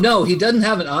as... No, he doesn't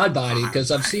have an odd body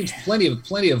because I've seen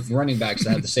plenty of running backs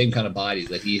that have the same kind of body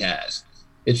that he has.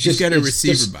 He's got a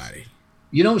receiver body.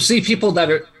 You don't see people that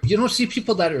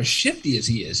are as shifty as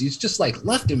he is. He's just like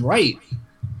left and right.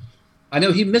 I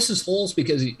know he misses holes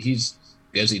because he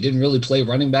didn't really play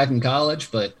running back in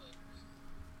college, but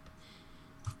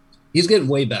he's getting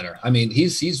way better. I mean, he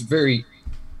is a very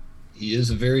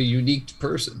unique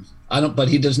person. But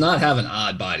he does not have an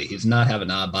odd body. He does not have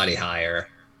an odd body hire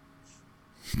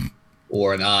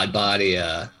or an odd body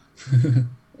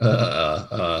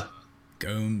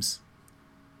Gomes.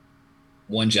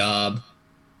 One job.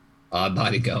 Odd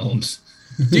body Gomes.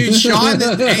 Dude, Sean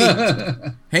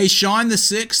Sean the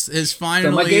Sixth has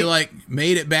finally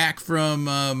made it back from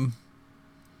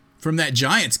that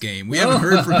Giants game. We haven't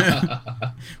heard from him.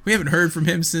 We haven't heard from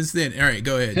him since then. All right,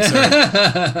 go ahead.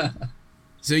 Sorry.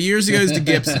 So yours goes to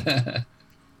Gibson.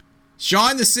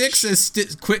 Sean the Sixth has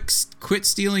quit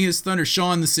stealing his thunder.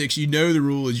 Sean the Sixth, you know the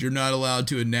rule is you're not allowed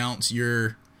to announce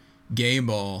your game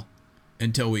ball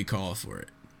until we call for it.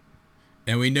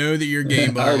 And we know that your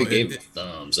game ball... I already gave it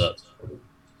thumbs up.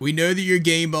 We know that your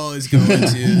game ball is going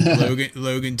to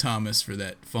Logan Thomas for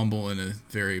that fumble in a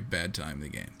very bad time of the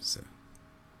game. So,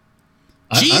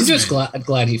 I'm just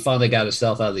glad he finally got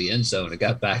himself out of the end zone and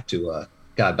got back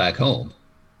home.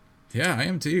 Yeah, I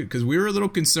am too, because we were a little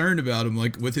concerned about him,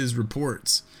 like with his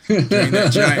reports during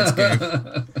that Giants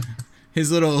game. His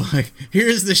little,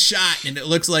 here's the shot, and it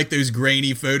looks like those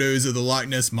grainy photos of the Loch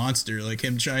Ness Monster, like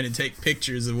him trying to take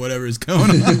pictures of whatever's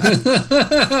going on.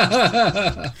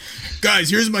 Guys,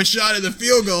 here's my shot of the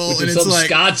field goal, and it's like,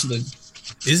 Scotsman.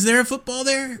 Is there a football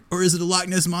there, or is it a Loch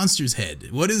Ness Monster's head?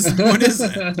 What is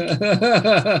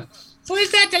that? So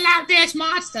is that the Loch Ness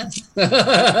Monster?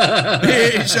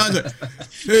 Hey, Sean's like,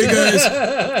 hey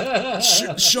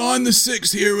guys, Sean the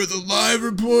Sixth here with a live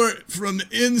report from the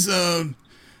end zone.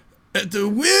 At the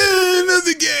win of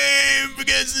the game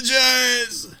against the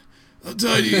Giants. I'll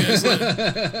tell you guys later.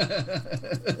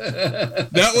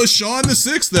 That was Sean the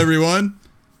Sixth, everyone,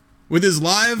 with his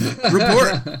live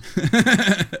report.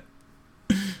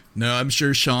 No, I'm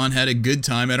sure Sean had a good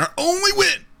time at our only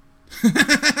win.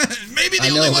 Maybe the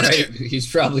only one. Right? He's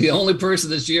probably the only person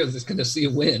this year that's going to see a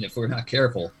win if we're not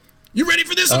careful. You ready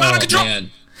for this? I'm out of control.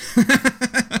 Man.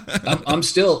 I'm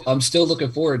still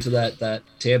looking forward to that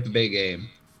Tampa Bay game.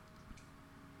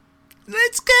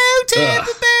 Let's go,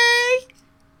 Tampa Bay!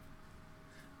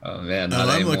 Oh man,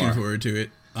 I'm looking forward to it.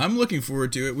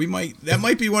 That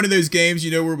might be one of those games,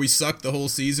 where we suck the whole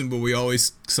season, but we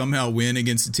always somehow win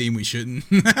against a team we shouldn't.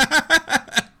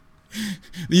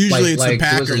 Usually it's the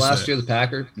Packers. Was it last year the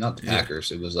Packers? Not the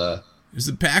Packers. It was the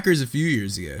Packers a few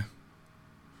years ago.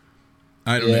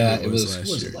 I don't know what it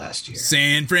was last year.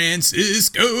 San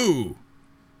Francisco.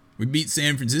 We beat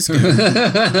San Francisco.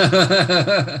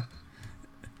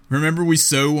 Remember, we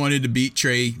so wanted to beat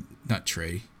not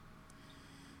Trey.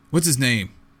 What's his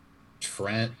name?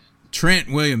 Trent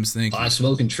Williams, thank you. Pot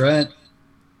smoking Trent.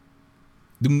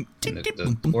 The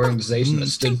organization that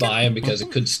stood by him because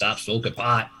it couldn't stop smoking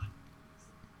pot.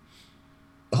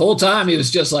 The whole time he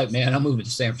was just like, man, I'm moving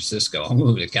to San Francisco. I'm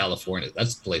moving to California.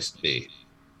 That's the place to be.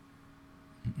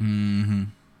 Mm-hmm.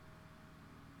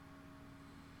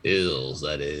 Ills,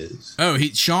 that is. Oh,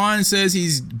 Sean says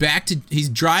he's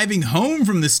driving home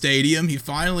from the stadium. He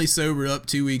finally sobered up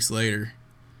 2 weeks later.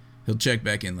 He'll check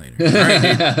back in later. All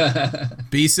right, dude.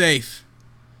 Be safe.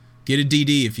 Get a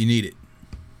DD if you need it.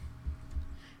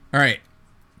 All right.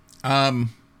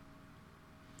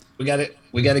 We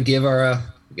gotta give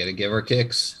our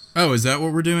kicks. Oh, is that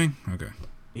what we're doing? Okay.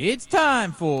 It's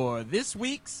time for this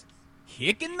week's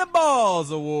Kicking the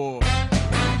Balls Award.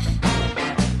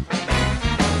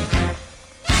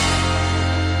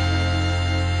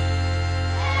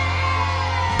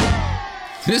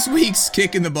 This week's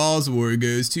Kicking the Balls Award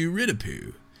goes to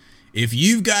Ridapoo. If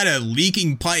you've got a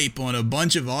leaking pipe on a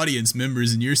bunch of audience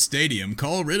members in your stadium,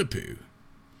 call Ridapoo.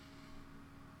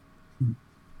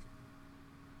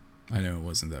 I know it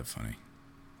wasn't that funny.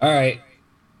 All right.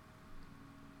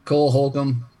 Cole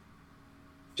Holcomb,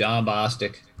 John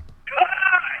Bostic.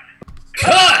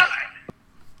 Cut!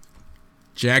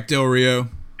 Jack Del Rio.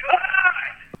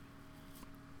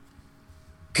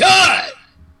 Cut!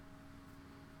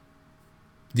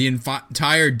 The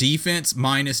entire defense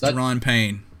minus Deron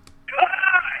Payne.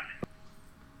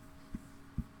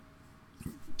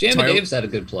 Jamie Davis had a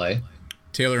good play.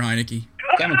 Taylor Heineke.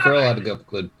 Cameron Curl had a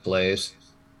good plays.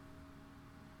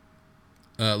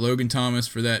 Logan Thomas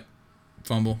for that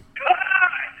fumble.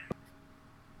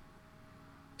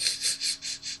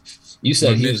 You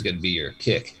said he was going to be your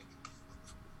kick.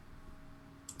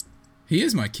 He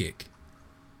is my kick.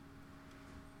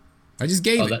 I just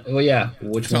gave it. Well, yeah.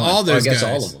 Which to one? all those I guess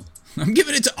guys. all of them. I'm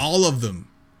giving it to all of them,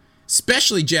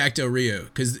 especially Jack Del Rio,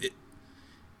 because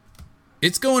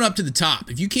it's going up to the top.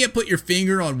 If you can't put your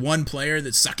finger on one player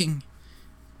that's sucking,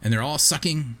 and they're all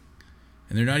sucking,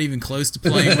 and they're not even close to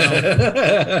playing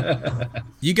well,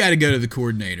 you got to go to the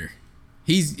coordinator.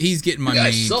 He's getting my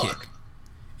main kick.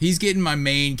 He's getting my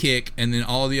main kick, and then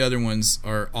all the other ones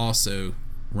are also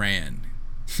ran.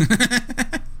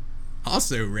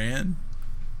 Also ran.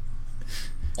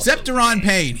 Except Deron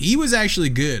Payne. He was actually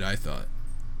good, I thought.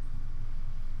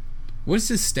 What's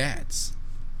his stats?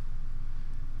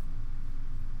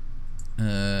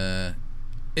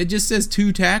 It just says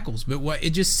 2 tackles, but it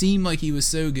just seemed like he was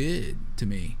so good to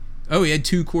me. Oh, he had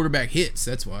 2 quarterback hits,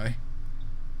 that's why.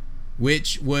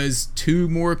 Which was 2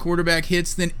 more quarterback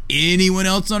hits than anyone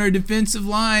else on our defensive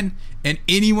line, and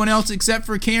anyone else except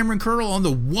for Cameron Curl on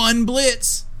the 1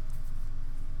 blitz.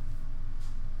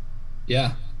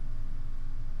 Yeah.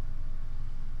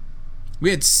 We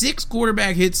had 6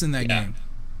 quarterback hits in that game.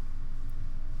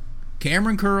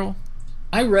 Cameron Curl.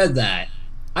 I read that,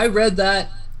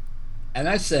 and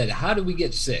I said, how do we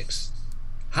get 6?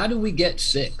 How do we get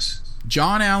 6?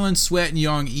 John Allen, Sweat, and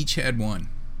Young each had 1,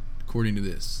 according to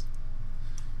this.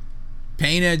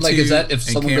 Payne had 2. Like, is that if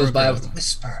someone Cameron goes by Curl with a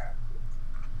whisper?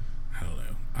 I don't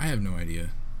know. I have no idea.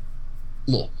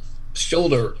 Little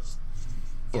shoulder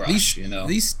brush,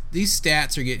 These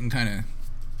stats are getting kind of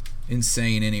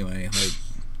insane anyway. Like,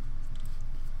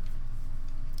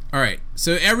 all right,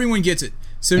 so everyone gets it.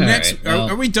 So all next, right, well,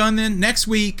 are we done then? Next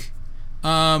week,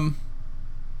 I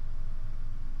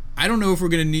don't know if we're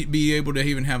going to be able to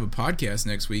even have a podcast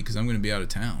next week because I'm going to be out of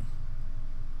town.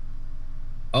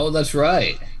 Oh, that's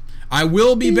right. I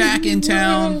will be back in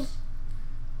town.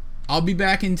 I'll be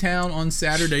back in town on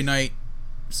Saturday night,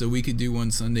 so we could do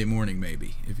one Sunday morning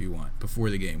maybe, if you want, before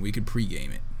the game. We could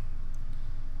pregame it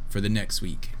for the next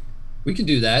week. We can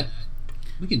do that.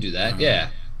 Yeah.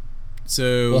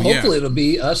 So hopefully it'll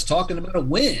be us talking about a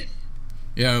win.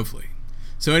 Yeah, hopefully.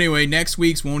 So anyway, next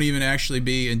week's won't even actually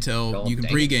be until you can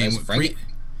pregame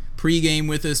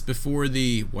with us before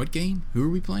the what game? Who are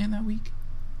we playing that week?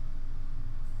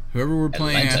 Whoever we're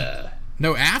playing.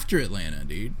 After Atlanta,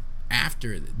 dude.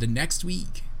 After the next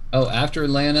week. Oh, after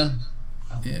Atlanta.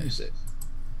 Oh, yeah. What is it?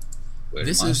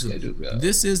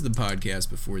 This is the podcast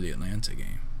before the Atlanta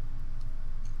game.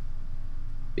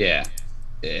 Yeah.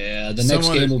 Yeah, the next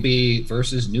game will be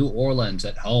versus New Orleans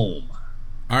at home.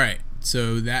 All right,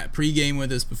 so that pregame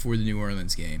with us before the New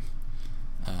Orleans game.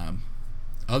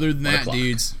 Other than that,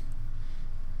 dudes,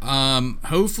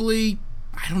 hopefully,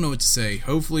 I don't know what to say.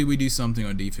 Hopefully we do something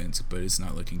on defense, but it's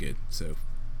not looking good. So,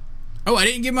 I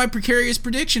didn't give my precarious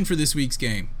prediction for this week's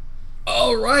game.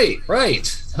 Oh, right.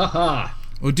 Haha.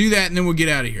 We'll do that and then we'll get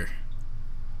out of here.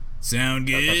 Sound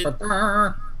good?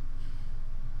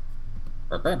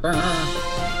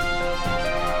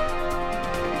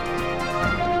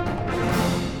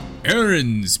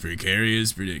 Aaron's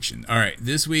precarious prediction. All right,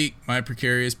 this week my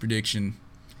precarious prediction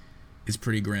is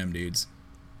pretty grim, dudes.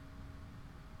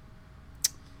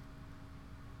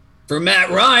 For Matt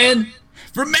Ryan.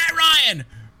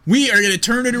 We are going to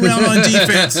turn it around on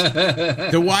defense.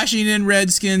 The Washington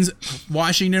Redskins,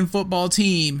 Washington football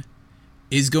team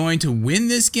is going to win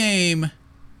this game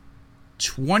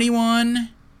 21-9.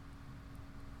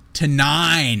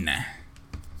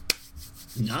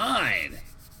 9?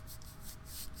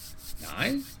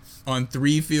 On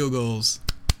 3 field goals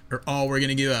are all we're going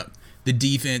to give up. The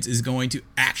defense is going to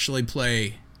actually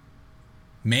play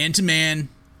man-to-man,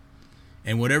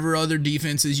 and whatever other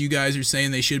defenses you guys are saying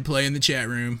they should play in the chat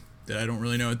room that I don't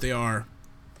really know what they are,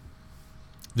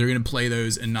 they're going to play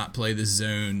those and not play the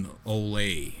zone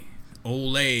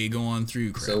Ole go on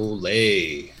through crap. So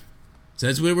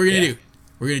that's what we're going to do.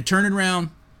 We're going to turn it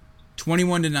around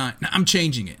 21-9. Now, I'm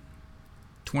changing it.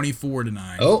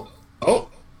 24-9. Oh.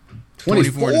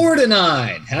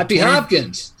 24-9. Happy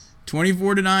Hopkins.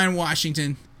 24-9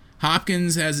 Washington.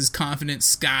 Hopkins has his confidence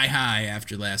sky high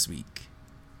after last week.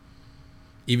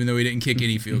 Even though he didn't kick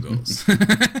any field goals.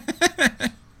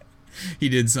 He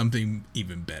did something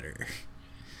even better.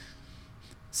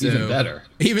 So, even better.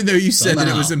 Even though you said that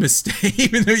it was a mistake.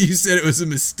 Even though you said it was a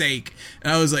mistake.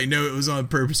 And I was like, no, it was on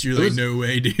purpose. You're like, no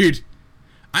way, dude.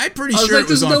 I'm pretty sure it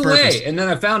was on purpose. Way. And then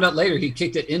I found out later he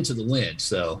kicked it into the wind.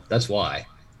 So that's why.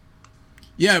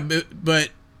 Yeah, but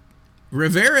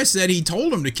Rivera said he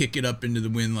told him to kick it up into the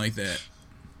wind like that.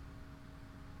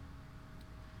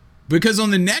 Because on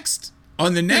the next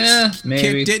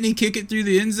kick, didn't he kick it through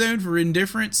the end zone for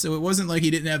indifference? So it wasn't like he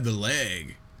didn't have the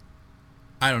leg.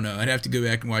 I don't know. I'd have to go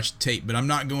back and watch the tape, but I'm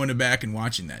not going back and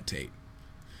watching that tape.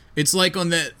 It's like on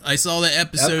that. I saw that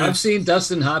episode. I've seen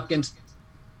Dustin Hopkins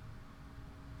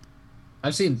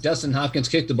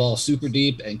kick the ball super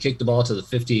deep and kick the ball to the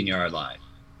 15-yard line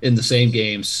in the same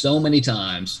game so many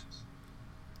times.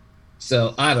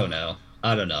 So I don't know.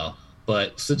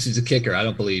 But since he's a kicker, I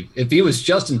don't believe. If he was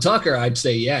Justin Tucker, I'd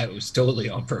say, yeah, it was totally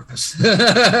on purpose.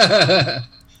 It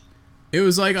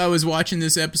was like I was watching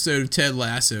this episode of Ted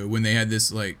Lasso when they had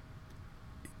this like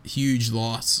huge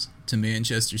loss to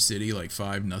Manchester City, like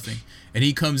 5-0. And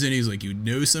he comes in, he's like,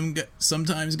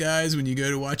 sometimes guys, when you go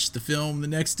to watch the film the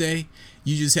next day,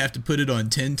 you just have to put it on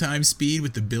 10 times speed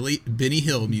with the Benny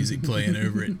Hill music playing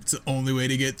over it. It's the only way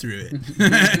to get through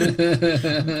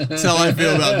it. That's how I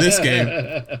feel about this game.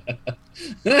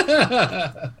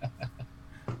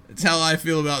 That's how I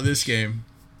feel about this game.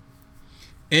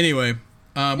 Anyway,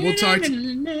 we'll talk.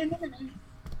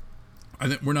 I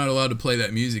think we're not allowed to play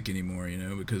that music anymore,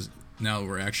 because now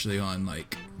we're actually on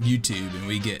like YouTube and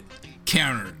we get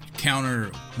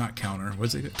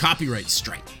copyright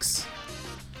strikes.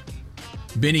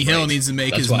 Benny Hill needs to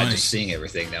make his money. That's why I just sing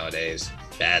everything nowadays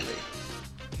badly.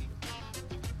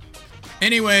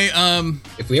 Anyway,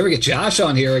 if we ever get Josh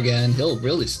on here again, he'll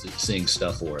really sing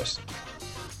stuff for us.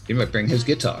 He might bring his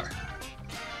guitar.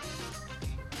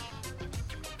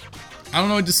 I don't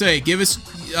know what to say.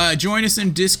 Join us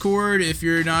in Discord if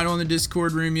you're not on the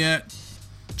Discord room yet.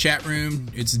 Chat room.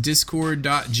 It's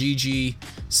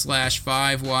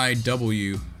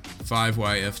discord.gg/5YW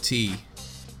 5YFT.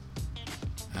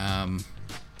 I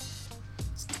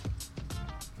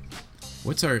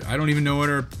don't even know what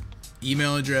our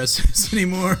email address is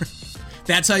anymore.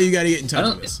 That's how you got to get in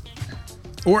touch with us.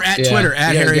 Or at Twitter,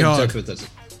 at Harry Hog. Get in touch with us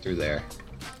through there.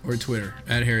 Or Twitter,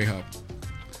 at Harry Hog.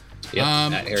 Yep,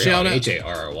 at Harry Hog,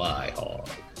 HARY Hog.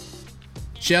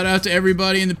 Shout out to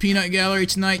everybody in the Peanut Gallery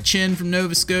tonight. Chin from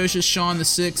Nova Scotia. Sean the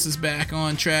Sixth is back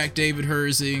on track. David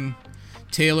Herzing.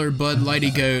 Taylor Bud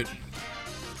Lighty Goat.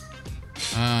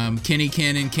 Kenny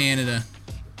Ken in Canada.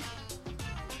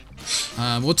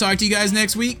 We'll talk to you guys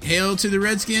next week. Hail to the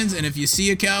Redskins. And if you see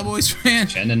a Cowboys fan...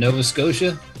 Chen in Nova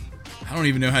Scotia. I don't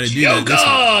even know how to do that.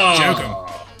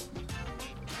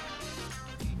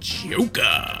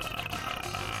 Joker.